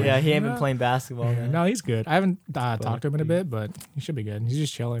media lately. Yeah, he ain't been playing basketball, man. No, he's good. I haven't talked to him in a bit, but he should be good. He's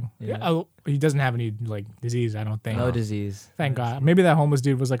just chilling. Yeah. Oh, he doesn't have any like disease, I don't think. No disease. Thank God. Maybe that homeless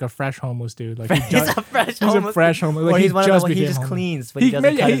dude was like a fresh homeless dude. Like He's a fresh he's homeless. a fresh homeless. Like Or he's one of just the he became just homeless. cleans, but he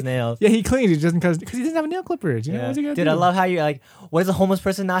doesn't cut his nails. Yeah, he cleans. He doesn't because he doesn't have nail clippers. You know Yeah. what's he gonna Dude, do? I love how you're like, what does a homeless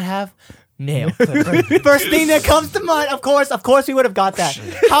person not have? Nail clipper. First thing that comes to mind. Of course, we would have got that.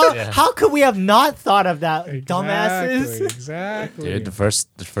 How could we have not thought of that, dumbasses? Exactly. Dude, the first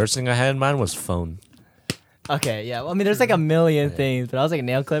thing I had in mind was phone. Okay, yeah. Well, I mean, there's like a million things, but I was like,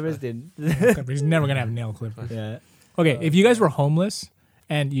 nail clippers, dude. He's never gonna have nail clippers. Yeah. Okay, if you guys were homeless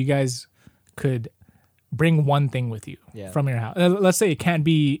and you guys could bring one thing with you from your house, let's say it can't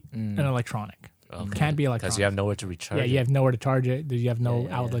be an electronic. Okay. Can't be Because electronic. you have nowhere to recharge Yeah, it. you have nowhere to charge it. You have no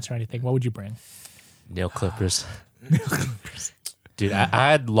Yeah. outlets or anything. What would you bring? Nail clippers. Dude, I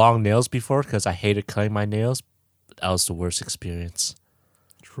had long nails before because I hated cutting my nails. That was the worst experience.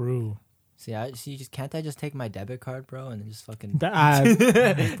 True. Can't I just take my debit card, bro, and then just fucking? Bro,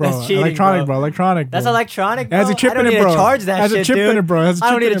 That's cheating, electronic, bro. bro. Electronic. That's bro. electronic, It bro. has a chip I don't in it, need bro. to charge that It has shit, a chip dude. in it, bro. It has a I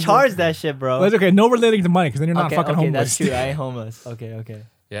don't chip need in to it, bro. charge that shit, bro. That's okay. No relating to money because then you're not okay, fucking okay, homeless. that's true. I ain't homeless. Okay.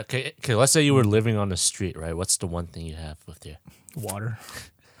 Yeah, okay, let's say you were living on the street, right? What's the one thing you have with you? Water.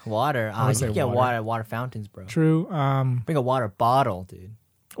 Water. would You say can get water. water fountains, bro. True. Bring a water bottle, dude.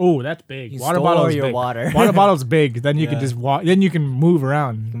 Oh, that's big. You Water store bottle's your big. water. Water bottle's big. Then you can Yeah. just walk. Then you can move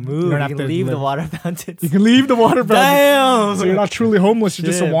around. Move. don't You have can to leave the live- water fountains. You can leave the water fountain. Damn. So you're not truly homeless. You're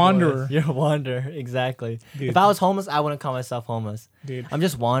just a Shit, boy. wanderer. You're a wanderer. Exactly. Dude. If I was homeless, I wouldn't call myself homeless. Dude. I'm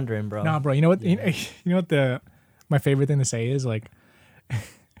just wandering, bro. Nah, bro. You know what? You know what my favorite thing to say is like,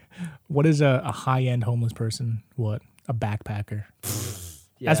 what is a high end homeless person? What a backpacker.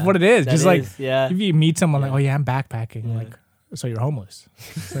 Yeah, That's what it is. that Just like yeah. if you meet someone like, Yeah. oh yeah, I'm backpacking. Yeah. Like, so you're homeless.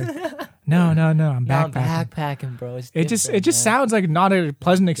 It's like, no, I'm No, backpacking. I'm backpacking, bro. It's It just different, man. sounds like not a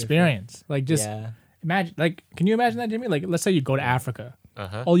pleasant experience. Like just Yeah. imagine, like, can you imagine that, Jimmy? Like, let's say you go to Africa.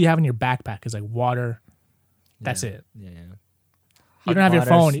 Uh-huh. All you have in your backpack is like water. That's it. Yeah. You don't have your Water,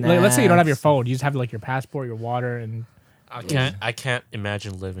 phone. Like, let's say you don't have your snacks. phone. You just have like your passport, your water, and I can't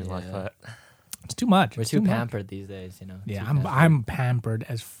imagine living like Yeah. that. it's too much. We're It's too much. pampered these days, you know. Yeah, Too I'm pampered. I'm pampered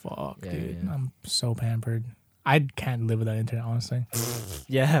as fuck, Yeah, dude. yeah. I'm so pampered. I can't live without internet, honestly.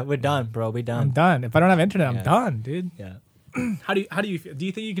 Yeah, we're done, bro. We I'm done. done. If I don't have internet, Yeah. I'm done, dude. Yeah. How do you feel? Do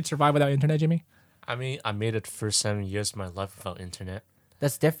you think you could survive without internet, Jimmy? I mean, I made it the first 7 years of my life without internet.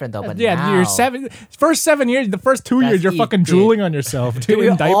 That's different though. But Yeah, now, your first 7 years, the first 2 That's years, you're deep, fucking dude. drooling on yourself, dude, Dude,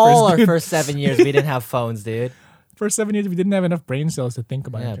 in diapers. all our dude. first 7 years, we didn't have phones, dude. First 7 years, we didn't have enough brain cells to think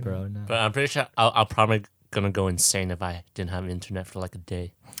about Yeah, internet. bro. No. But I'm pretty sure I'll probably gonna go insane if I didn't have internet for like a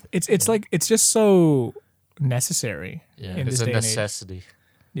day. It's like it's just so necessary. Yeah, in it's this a day and age. necessity.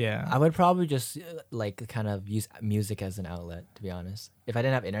 Yeah. I would probably just like kind of use music as an outlet. To be honest, if I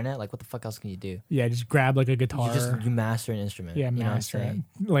didn't have internet, like what the fuck else can you do? Yeah, just grab like a guitar. You master an instrument. yeah, you know what I'm master it. saying?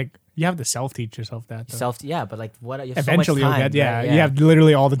 Like you have to self-teach yourself that. Though. Yeah, but like what? You have Eventually, so much you'll time, get. Yeah, right? you have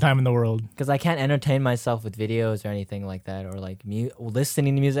literally all the time in the world. Because I can't entertain myself with videos or anything like that, or like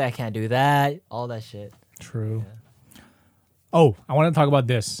listening to music. I can't do that. All that shit. True. Oh, I want to talk about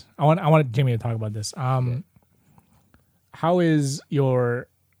this. I want Jimmy to talk about this. How is your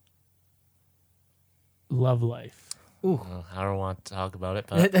love life? I don't want to talk about it,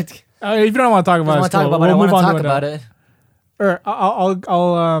 but If If you don't want to talk about it, want it's to talk cool. about it, I We'll want move to on talk to about another- it. Or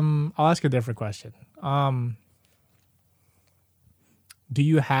I'll ask a different question. Do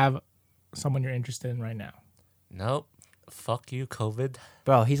you have someone you're interested in right now? nope. Fuck you, COVID.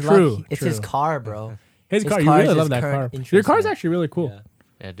 Bro, he's True, lucky. It's his true. car, bro. His car, you car is really his love that current car. interest Your car's in it. actually really cool. Yeah.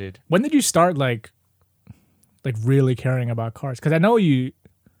 Yeah, dude. When did you start like really caring about cars? Because I know you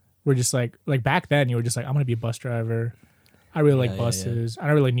were just like back then you were just like, I'm gonna be a bus driver. I really like Yeah, buses. I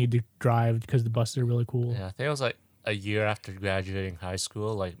don't really need to drive because the buses are really cool. Yeah, I think it was like a year after graduating high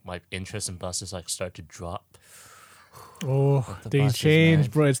school. Like my interest in buses like start to drop. Oh, the things buses, change, man.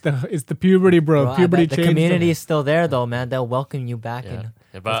 bro. It's the puberty, bro. Bro, I Puberty bet the changed. community is still there though, man. They'll welcome you back Yeah, in. yeah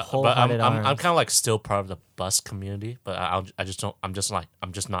with but I'm wholehearted I'm arms. kind of like still part of the bus community, but I just don't. I'm just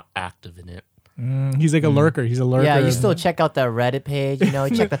not active in it. He's like a lurker. He's a lurker. Yeah, you still check out the Reddit page. You know,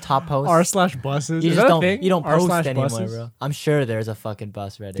 check the top posts. r/buses. You Is just that a don't. thing? You don't post anymore, r/buses? bro. I'm sure there's a fucking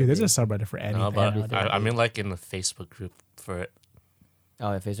bus Reddit. Dude, there's a dude. subreddit for anything. No, but nowadays. I mean like in the Facebook group for it.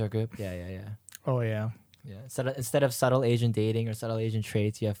 Oh, a Facebook group. Yeah. Oh yeah. Yeah. Instead of subtle Asian dating or subtle Asian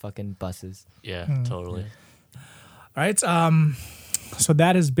traits, you have fucking buses. Yeah, totally. All right. So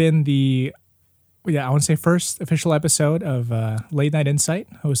that has been the I want to say first official episode of Late Night Insight,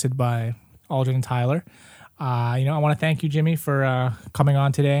 hosted by Aldrin and Tyler. I want to thank you, Jimmy, for coming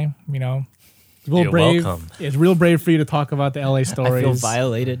on today. It's real You're brave. welcome. It's real brave for you to talk about the LA stories. I feel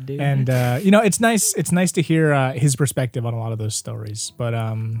violated, dude. And it's nice. It's nice to hear his perspective on a lot of those stories. But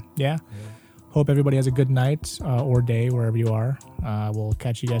yeah. Hope everybody has a good night or day wherever you are. We'll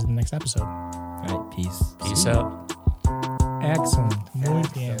catch you guys in the next episode. All right, peace. Peace out. Excellent. Muy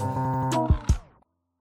bien.